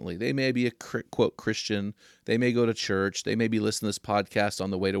passionately. They may be a, quote, Christian. They may go to church. They may be listening to this podcast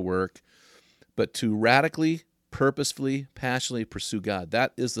on the way to work. But to radically, purposefully, passionately pursue God,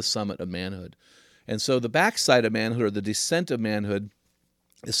 that is the summit of manhood. And so the backside of manhood, or the descent of manhood,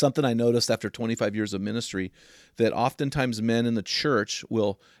 is something I noticed after 25 years of ministry, that oftentimes men in the church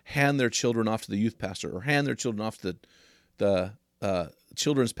will hand their children off to the youth pastor, or hand their children off to the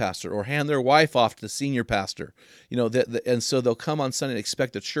children's pastor, or hand their wife off to the senior pastor. You know, and so they'll come on Sunday and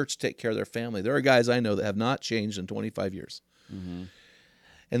expect the church to take care of their family. There are guys I know that have not changed in 25 years. Mm-hmm.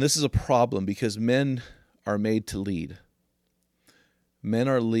 And this is a problem because men are made to lead. Men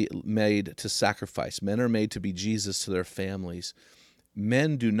are made to sacrifice. Men are made to be Jesus to their families.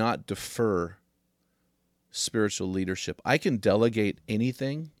 Men do not defer spiritual leadership. I can delegate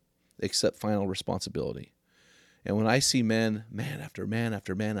anything except final responsibility. And when I see men, man after man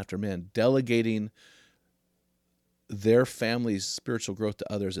after man after man, delegating their family's spiritual growth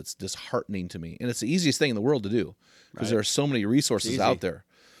to others, it's disheartening to me. And it's the easiest thing in the world to do because there are so many resources out there.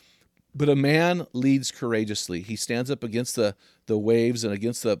 But a man leads courageously. He stands up against the waves and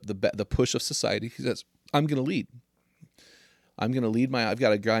against the push of society. He says, I'm going to lead. I'm going to lead I've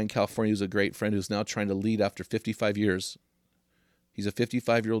got a guy in California who's a great friend who's now trying to lead after 55 years. He's a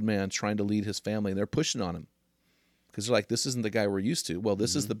 55-year-old man trying to lead his family, and they're pushing on him because they're like, this isn't the guy we're used to. Well,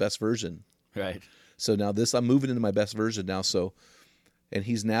 this is the best version. Right. So now I'm moving into my best version now. So, and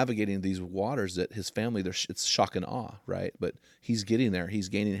he's navigating these waters that his family, it's shock and awe, right? But he's getting there. He's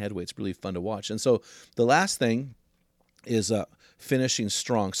gaining headway. It's really fun to watch. And so the last thing is finishing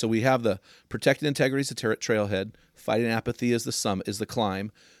strong. So we have the protecting integrity is the trailhead, fighting apathy is the summit, is the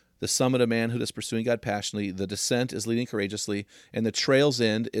climb, the summit of manhood is pursuing God passionately, the descent is leading courageously, and the trail's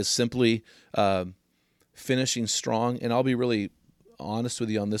end is simply finishing strong. And I'll be really honest with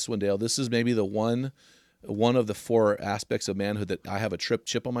you on this one, Dale. This is maybe the one of the four aspects of manhood that I have a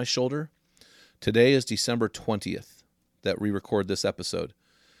chip on my shoulder. Today is December 20th that we record this episode.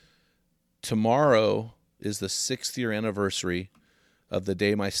 Tomorrow is the 6th year anniversary of the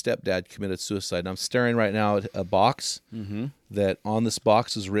day my stepdad committed suicide. And I'm staring right now at a box that on this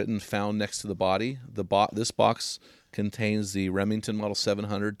box is written, found next to the body. This box contains the Remington Model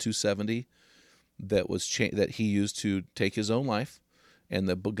 700 270 that he used to take his own life. And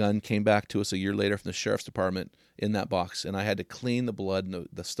the gun came back to us a year later from the sheriff's department in that box. And I had to clean the blood and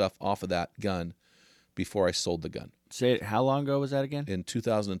the stuff off of that gun before I sold the gun. Say it, how long ago was that again? In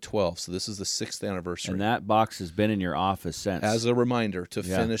 2012. So this is the 6th anniversary. And that box has been in your office since. As a reminder to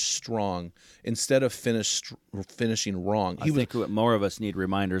finish strong instead of finishing wrong. I think more of us need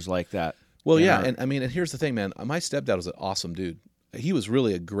reminders like that. Well, yeah. And I mean, and here's the thing, man. My stepdad was an awesome dude. He was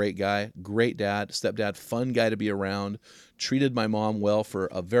really a great guy, great dad, stepdad, fun guy to be around, treated my mom well for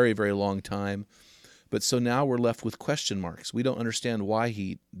a very, very long time. But so now we're left with question marks. We don't understand why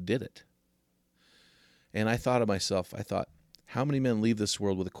he did it. And I thought of myself, how many men leave this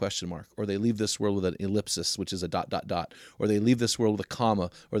world with a question mark? Or they leave this world with an ellipsis, which is a ... Or they leave this world with a comma,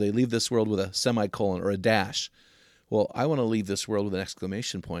 or they leave this world with a semicolon or a dash. Well, I want to leave this world with an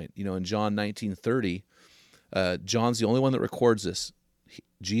exclamation point. In John 19:30, John's the only one that records this.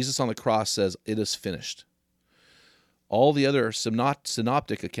 Jesus on the cross says, "It is finished." All the other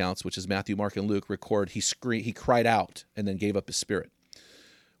synoptic accounts, which is Matthew, Mark, and Luke, record he cried out and then gave up his spirit.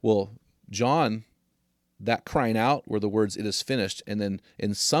 Well, John, that crying out were the words, "It is finished." And then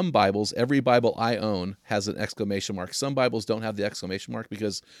in some Bibles, every Bible I own has an exclamation mark. Some Bibles don't have the exclamation mark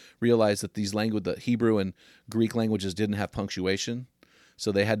because realize that the Hebrew and Greek languages didn't have punctuation.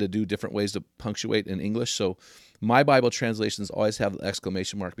 So they had to do different ways to punctuate in English. So my Bible translations always have the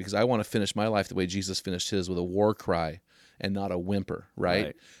exclamation mark because I want to finish my life the way Jesus finished his, with a war cry and not a whimper,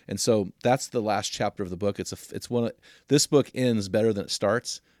 right? And so that's the last chapter of the book. This book ends better than it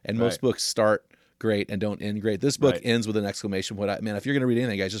starts, and most books start great and don't end great. This book ends with an exclamation point. Man, if you're going to read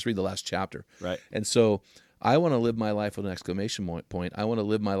anything, guys, just read the last chapter. Right. And so I want to live my life with an exclamation point. I want to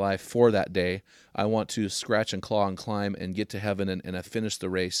live my life for that day. I want to scratch and claw and climb and get to heaven and finish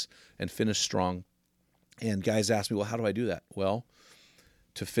the race and finish strong. And guys ask me, well, how do I do that? Well,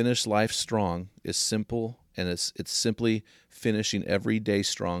 to finish life strong is simple, and it's simply finishing every day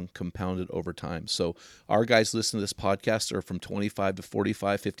strong, compounded over time. So our guys listening to this podcast are from 25 to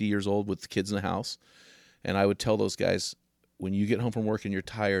 45, 50 years old with kids in the house. And I would tell those guys, when you get home from work and you're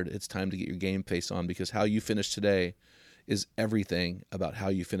tired, it's time to get your game face on, because how you finish today is everything about how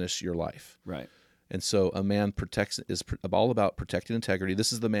you finish your life. Right. And so a man is all about protecting integrity.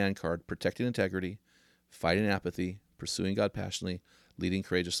 This is the man card: protecting integrity, fighting apathy, pursuing God passionately, leading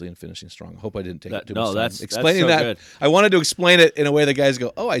courageously, and finishing strong. I hope I didn't take too much time explaining that's so that. good. I wanted to explain it in a way that guys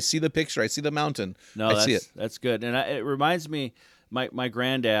go, "Oh, I see the picture. I see the mountain. I see it." That's good. And it reminds me, my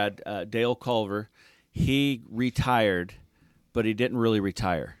granddad, Dale Culver, he retired, but he didn't really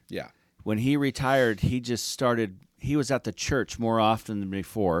retire. Yeah. When he retired, he was at the church more often than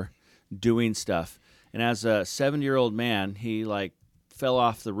before doing stuff. And as a 7-year-old man, he fell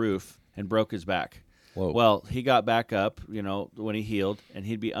off the roof and broke his back. Whoa. Well, he got back up, when he healed, and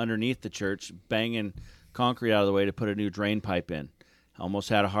he'd be underneath the church banging concrete out of the way to put a new drain pipe in. Almost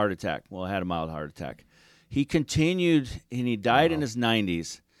had a heart attack. Well, I had a mild heart attack. He continued, and he died in his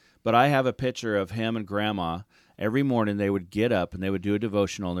 90s. But I have a picture of him and Grandma. Every morning they would get up and they would do a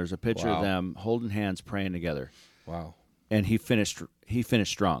devotional, and there's a picture of them holding hands, praying together. Wow. And he finished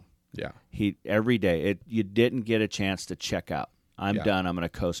strong. Yeah. Every day. You didn't get a chance to check out. I'm done. I'm going to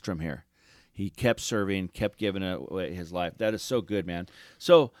coast from here. He kept serving, kept giving away his life. That is so good, man.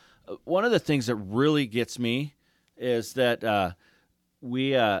 So one of the things that really gets me is that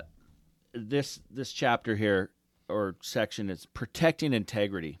this chapter here, or section, is protecting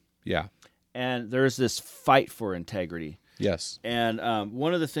integrity. Yeah. And there's this fight for integrity. Yes. And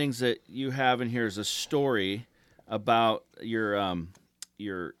one of the things that you have in here is a story about your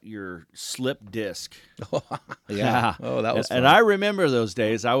slip disc. Yeah. Oh, that was fun. And I remember those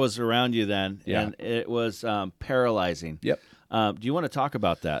days. I was around you then, Yeah. and it was paralyzing. Yep. Do you want to talk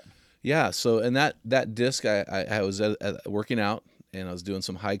about that? Yeah. So, and that disc, I was working out, and I was doing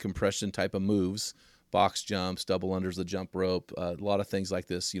some high compression type of moves. Box jumps, double unders, the jump rope, a lot of things like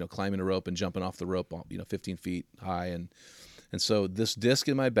this, climbing a rope and jumping off the rope, 15 feet high. And so this disc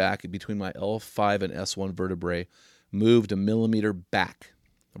in my back between my L5 and S1 vertebrae moved a millimeter back,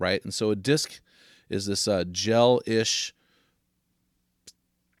 right? And so a disc is this gel-ish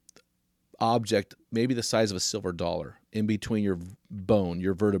object, maybe the size of a silver dollar, in between your bone,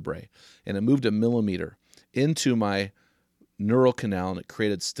 your vertebrae. And it moved a millimeter into my neural canal, and it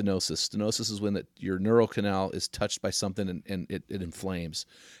created stenosis. Stenosis is when your neural canal is touched by something and it inflames.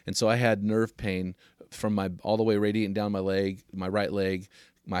 And so I had nerve pain from all the way radiating down my leg, my right leg,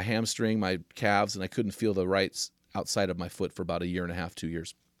 my hamstring, my calves, and I couldn't feel the right outside of my foot for about 1.5 to 2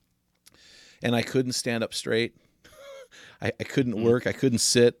 years. And I couldn't stand up straight. I couldn't work. I couldn't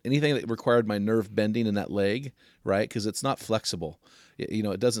sit. Anything that required my nerve bending in that leg, right? Because it's not flexible.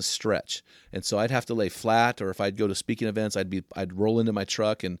 It doesn't stretch. And so I'd have to lay flat, or if I'd go to speaking events, I'd roll into my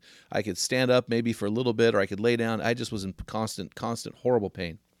truck, and I could stand up maybe for a little bit, or I could lay down. I just was in constant, horrible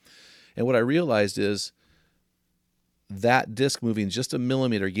pain. And what I realized is that disc moving just a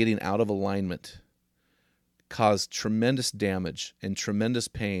millimeter, getting out of alignment, caused tremendous damage and tremendous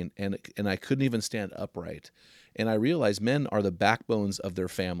pain, and I couldn't even stand upright. And I realized men are the backbones of their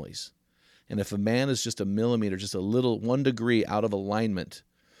families. And if a man is just a millimeter, just a little 1 degree out of alignment,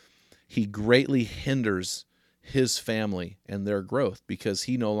 he greatly hinders his family and their growth, because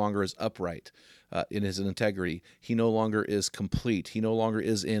he no longer is upright. in his integrity. He no longer is complete. He no longer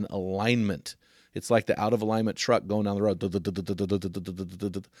is in alignment. It's like the out of alignment truck going down the road.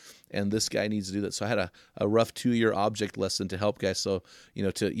 And this guy needs to do that. So I had a rough 2-year object lesson to help guys. So,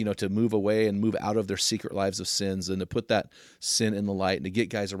 to move away and move out of their secret lives of sins and to put that sin in the light and to get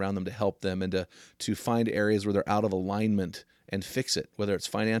guys around them to help them and to find areas where they're out of alignment and fix it, whether it's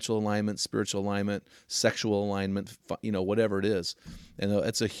financial alignment, spiritual alignment, sexual alignment, whatever it is. And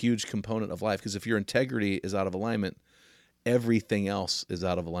it's a huge component of life, because if your integrity is out of alignment, everything else is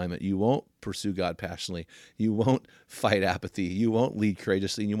out of alignment. You won't pursue God passionately. You won't fight apathy. You won't lead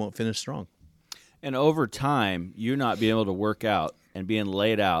courageously, and you won't finish strong. And over time, you not being able to work out and being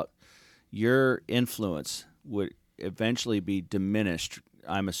laid out, your influence would eventually be diminished,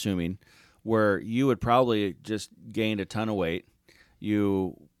 I'm assuming, where you would probably just gained a ton of weight.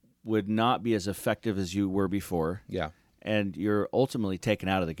 You would not be as effective as you were before. Yeah. And you're ultimately taken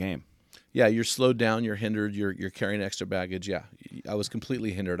out of the game. Yeah, you're slowed down, you're hindered, you're carrying extra baggage. Yeah, I was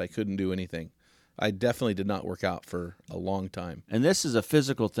completely hindered. I couldn't do anything. I definitely did not work out for a long time. And this is a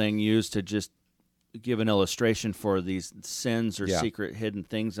physical thing used to just give an illustration for these sins or secret hidden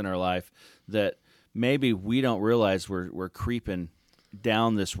things in our life that maybe we don't realize we're creeping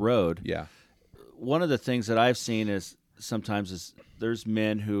down this road. Yeah. One of the things that I've seen is sometimes there's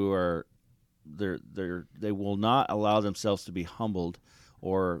men who are they will not allow themselves to be humbled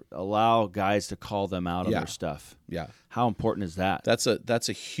or allow guys to call them out on their stuff. Yeah. How important is that? That's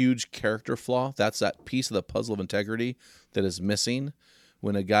a huge character flaw. That's that piece of the puzzle of integrity that is missing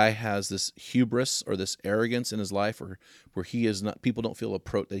when a guy has this hubris or this arrogance in his life, or where he is not, people don't feel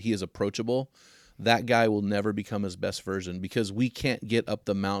that he is approachable. That guy will never become his best version, because we can't get up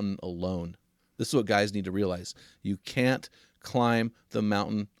the mountain alone. This is what guys need to realize. You can't climb the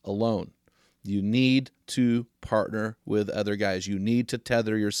mountain alone. You need to partner with other guys. You need to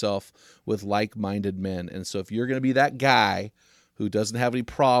tether yourself with like-minded men. And so if you're going to be that guy who doesn't have any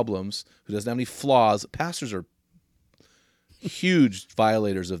problems, who doesn't have any flaws, pastors are huge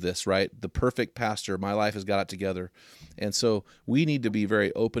violators of this, right? The perfect pastor, my life has got it together. And so we need to be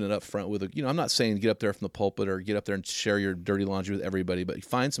very open and upfront with I'm not saying get up there from the pulpit or get up there and share your dirty laundry with everybody, but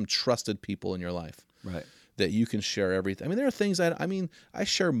find some trusted people in your life. Right. That you can share everything. I mean, there are things I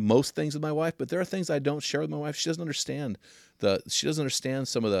share most things with my wife, but there are things I don't share with my wife. She doesn't understand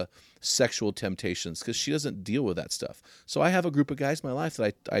some of the sexual temptations, because she doesn't deal with that stuff. So I have a group of guys in my life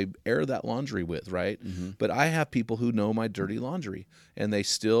that I air that laundry with, right? Mm-hmm. But I have people who know my dirty laundry, and they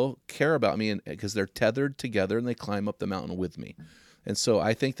still care about me, and because they're tethered together and they climb up the mountain with me. And so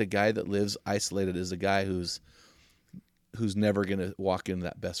I think the guy that lives isolated is a guy who's never going to walk into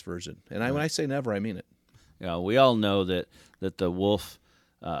that best version. And when I say never, I mean it. Yeah, we all know that the wolf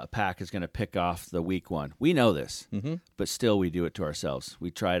pack is going to pick off the weak one. We know this, but still we do it to ourselves.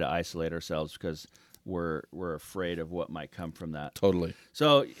 We try to isolate ourselves because we're afraid of what might come from that. Totally.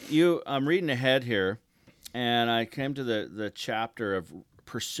 So I'm reading ahead here, and I came to the chapter of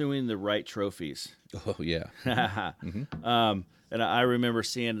pursuing the right trophies. Oh, yeah. And I remember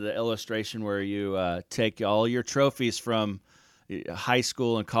seeing the illustration where you take all your trophies from high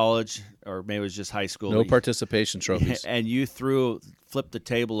school and college, or maybe it was just high school. No participation trophies. And you flipped the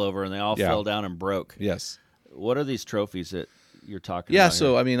table over, and they all fell down and broke. Yes. What are these trophies that you're talking about? Yeah,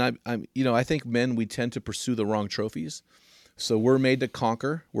 so here? I think men, we tend to pursue the wrong trophies. So we're made to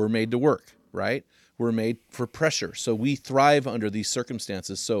conquer. We're made to work, right? We're made for pressure. So we thrive under these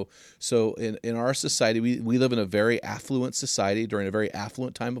circumstances. So in our society, we live in a very affluent society during a very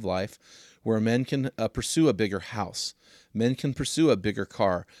affluent time of life, where men can pursue a bigger house. Men can pursue a bigger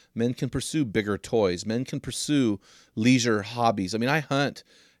car. Men can pursue bigger toys. Men can pursue leisure hobbies. I mean, I hunt,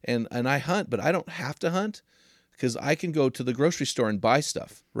 and I hunt, but I don't have to hunt, because I can go to the grocery store and buy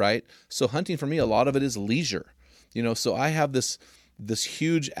stuff, right? So hunting for me, a lot of it is leisure. So I have this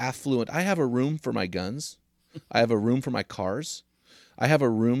huge affluent. I have a room for my guns. I have a room for my cars. I have a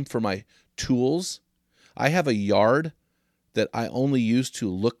room for my tools. I have a yard that I only use to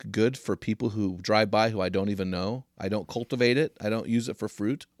look good for people who drive by who I don't even know. I don't cultivate it. I don't use it for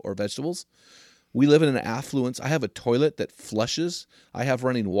fruit or vegetables. We live in an affluence. I have a toilet that flushes. I have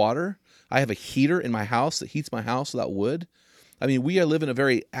running water. I have a heater in my house that heats my house without wood. I mean, we live in a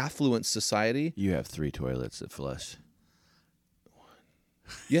very affluent society. You have 3 toilets that flush.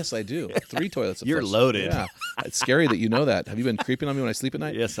 Yes, I do. 3 toilets. You're loaded. Yeah, it's scary that you know that. Have you been creeping on me when I sleep at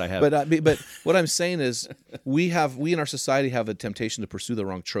night? Yes, I have. But what I'm saying is, we in our society have a temptation to pursue the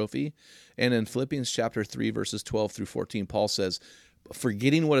wrong trophy. And in Philippians chapter 3, verses 12 through 14, Paul says,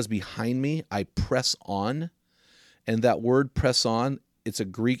 "Forgetting what is behind me, I press on." And that word "press on"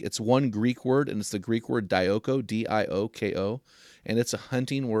 It's one Greek word, and it's the Greek word dioko, D-I-O-K-O, and it's a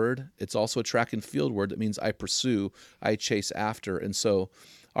hunting word. It's also a track and field word that means I pursue, I chase after. And so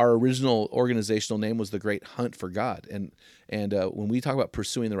our original organizational name was the Great Hunt for God. And when we talk about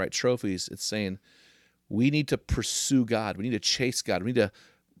pursuing the right trophies, it's saying we need to pursue God. We need to chase God. We need to,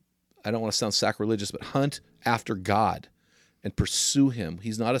 I don't want to sound sacrilegious, but hunt after God and pursue him.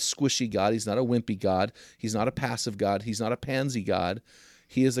 He's not a squishy God. He's not a wimpy God. He's not a passive God. He's not a pansy God.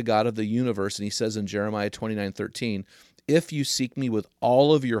 He is the God of the universe. And he says in Jeremiah 29:13, if you seek me with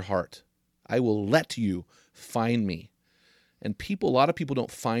all of your heart, I will let you find me. And a lot of people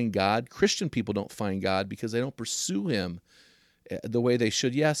don't find God. Christian people don't find God because they don't pursue him the way they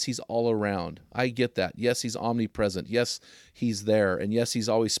should. Yes, he's all around. I get that. Yes, he's omnipresent. Yes, he's there. And yes, he's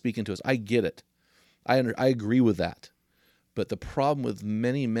always speaking to us. I get it. I agree with that. But the problem with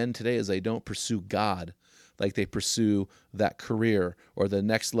many men today is they don't pursue God like they pursue that career or the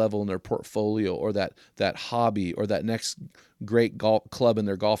next level in their portfolio or that hobby or that next great golf club in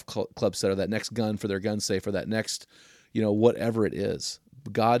their golf club set or that next gun for their gun safe or that next, whatever it is.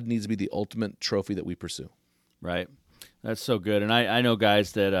 God needs to be the ultimate trophy that we pursue. Right. That's so good. And I know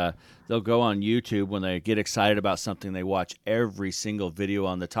guys that they'll go on YouTube when they get excited about something. They watch every single video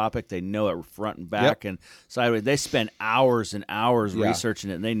on the topic. They know it front and back and sideways. They spend hours and hours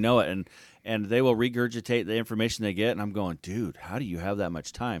researching it, and they know it. And they will regurgitate the information they get. And I'm going, dude, how do you have that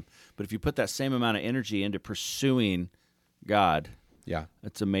much time? But if you put that same amount of energy into pursuing God,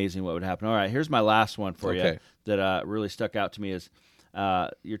 it's amazing what would happen. All right, here's my last one for you that really stuck out to me is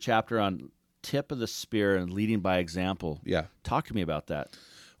your chapter on tip of the spear and leading by example. Yeah. Talk to me about that.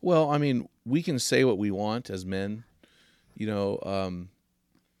 Well, I mean, we can say what we want as men,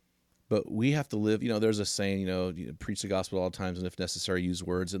 but we have to live. There's a saying, you preach the gospel all the times, and if necessary, use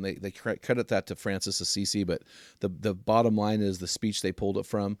words. And they credit that to Francis Assisi, but the bottom line is the speech they pulled it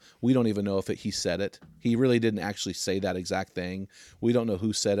from. We don't even know if he said it. He really didn't actually say that exact thing. We don't know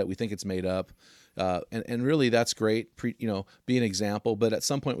who said it. We think it's made up. And really, that's great, be an example. But at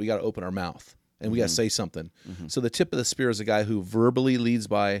some point, we got to open our mouth and we got to say something. Mm-hmm. So the tip of the spear is a guy who verbally leads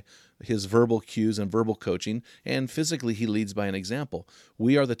by his verbal cues and verbal coaching, and physically he leads by an example.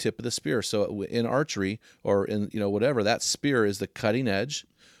 We are the tip of the spear. So in archery or in whatever, that spear is the cutting edge.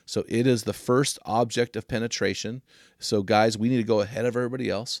 So it is the first object of penetration. So guys, we need to go ahead of everybody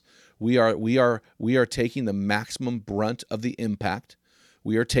else. We are taking the maximum brunt of the impact.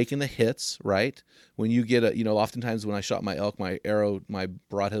 We are taking the hits, right? When you get oftentimes when I shot my elk, my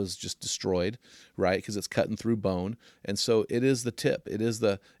broadhead is just destroyed, right? Because it's cutting through bone. And so it is the tip. It is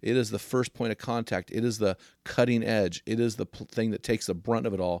the first point of contact. It is the cutting edge. It is the thing that takes the brunt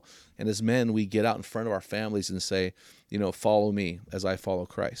of it all. And as men, we get out in front of our families and say, follow me as I follow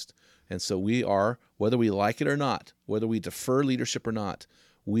Christ. And so we are, whether we like it or not, whether we defer leadership or not,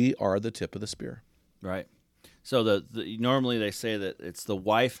 we are the tip of the spear. Right. So normally they say that it's the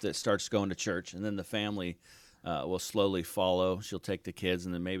wife that starts going to church, and then the family will slowly follow. She'll take the kids,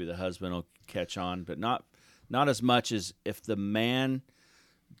 and then maybe the husband will catch on, but not as much as if the man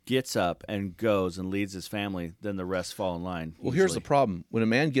gets up and goes and leads his family, then the rest fall in line. Well, here's the problem. When a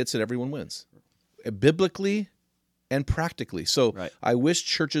man gets it, everyone wins, biblically and practically. So I wish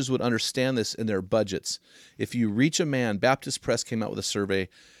churches would understand this in their budgets. If you reach a man, Baptist Press came out with a survey,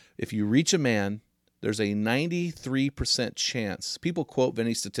 if you reach a man, there's a 93% chance. People quote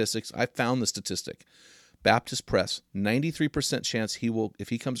many statistics. I found the statistic. Baptist Press, 93% chance if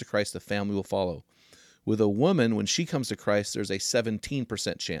he comes to Christ, the family will follow. With a woman, when she comes to Christ, there's a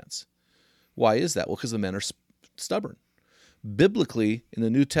 17% chance. Why is that? Well, because the men are stubborn. Biblically, in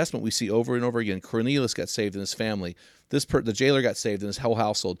the New Testament, we see over and over again, Cornelius got saved in his family. The jailer got saved in his whole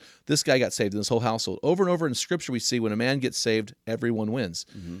household. This guy got saved in his whole household. Over and over in Scripture, we see when a man gets saved, everyone wins.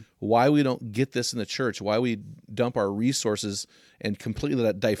 Mm-hmm. Why we don't get this in the church, why we dump our resources and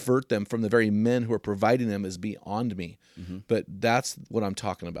completely divert them from the very men who are providing them is beyond me. Mm-hmm. But that's what I'm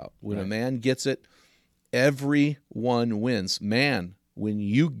talking about. When a man gets it, everyone wins. Man, when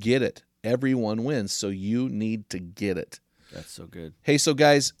you get it, everyone wins. So you need to get it. That's so good. Hey, so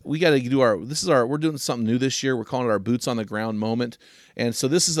guys, we got to do we're doing something new this year. We're calling it our boots on the ground moment. And so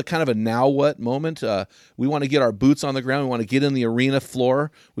this is a kind of a now what moment. We want to get our boots on the ground. We want to get in the arena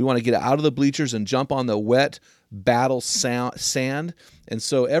floor. We want to get out of the bleachers and jump on the wet battle sand. And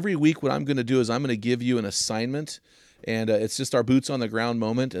so every week what I'm going to do is I'm going to give you an assignment, and it's just our boots on the ground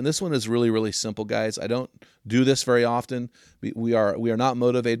moment. And this one is really, really simple, guys. I don't do this very often. We are not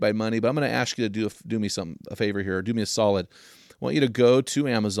motivated by money, but I'm going to ask you to do me a favor here, or do me a solid. I want you to go to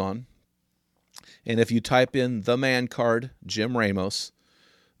Amazon, and if you type in The Man Card, Jim Ramos,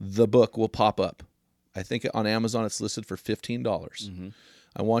 the book will pop up. I think on Amazon it's listed for $15.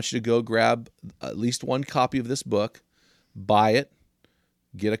 I want you to go grab at least one copy of this book, buy it,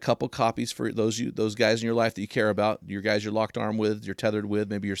 get a couple copies for those guys in your life that you care about, your guys you're locked arm with, you're tethered with,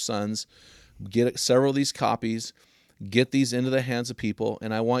 maybe your sons. Get several of these copies, get these into the hands of people,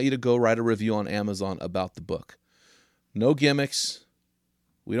 and I want you to go write a review on Amazon about the book. No gimmicks.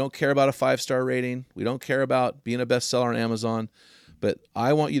 We don't care about a 5-star rating. We don't care about being a bestseller on Amazon. But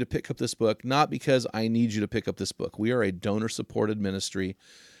I want you to pick up this book, not because I need you to pick up this book. We are a donor-supported ministry.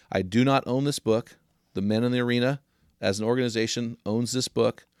 I do not own this book. The Men in the Arena, as an organization, owns this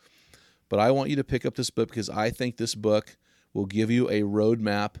book. But I want you to pick up this book because I think this book will give you a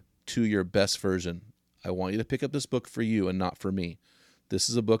roadmap to your best version. I want you to pick up this book for you and not for me. This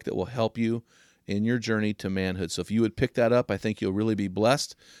is a book that will help you in your journey to manhood. So if you would pick that up, I think you'll really be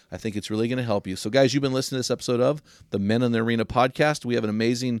blessed. I think it's really going to help you. So guys, you've been listening to this episode of the Men in the Arena podcast. We have an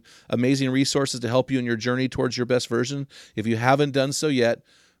amazing resources to help you in your journey towards your best version. If you haven't done so yet,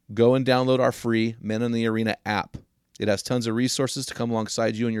 go and download our free Men in the Arena app. It has tons of resources to come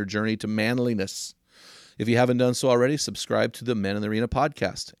alongside you in your journey to manliness. If you haven't done so already, subscribe to the Men in the Arena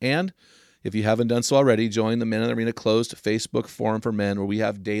podcast. And if you haven't done so already, join the Men in the Arena closed Facebook forum for men where we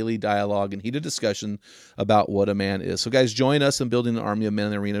have daily dialogue and heated discussion about what a man is. So guys, join us in building an army of men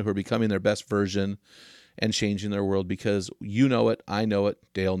in the arena who are becoming their best version and changing their world, because you know it, I know it,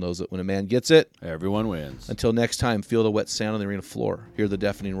 Dale knows it. When a man gets it, everyone wins. Until next time, feel the wet sand on the arena floor, hear the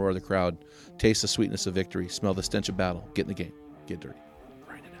deafening roar of the crowd, taste the sweetness of victory, smell the stench of battle, get in the game, get dirty,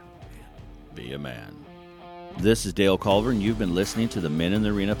 grind it out, be a man. This is Dale Culver, and you've been listening to the Men in the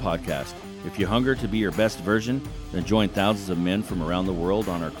Arena podcast. If you hunger to be your best version, then join thousands of men from around the world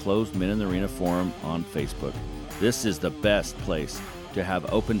on our closed Men in the Arena forum on Facebook. This is the best place to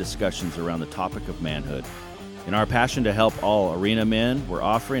have open discussions around the topic of manhood. In our passion to help all arena men, we're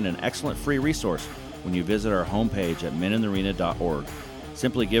offering an excellent free resource when you visit our homepage at meninthearena.org.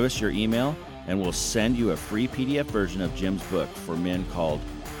 Simply give us your email, and we'll send you a free PDF version of Jim's book for men called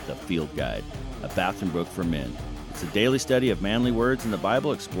The Field Guide, a bathroom book for men. It's a daily study of manly words in the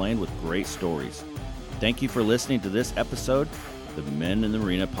Bible explained with great stories. Thank you for listening to this episode of the Men in the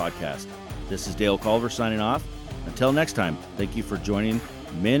Arena podcast. This is Dale Culver signing off. Until next time, thank you for joining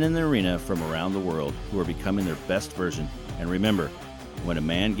Men in the Arena from around the world who are becoming their best version. And remember, when a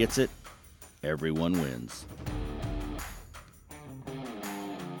man gets it, everyone wins.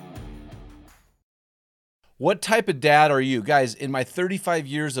 What type of dad are you? Guys, in my 35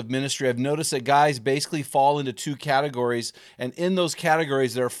 years of ministry, I've noticed that guys basically fall into 2 categories. And in those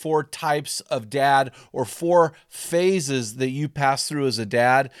categories, there are 4 types of dad, or 4 phases that you pass through as a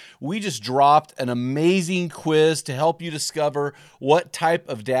dad. We just dropped an amazing quiz to help you discover what type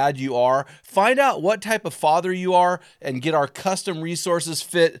of dad you are. Find out what type of father you are and get our custom resources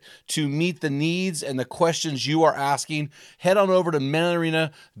fit to meet the needs and the questions you are asking. Head on over to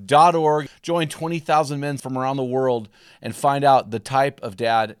meninthearena.org. Join 20,000 men from around the world and find out the type of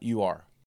dad you are.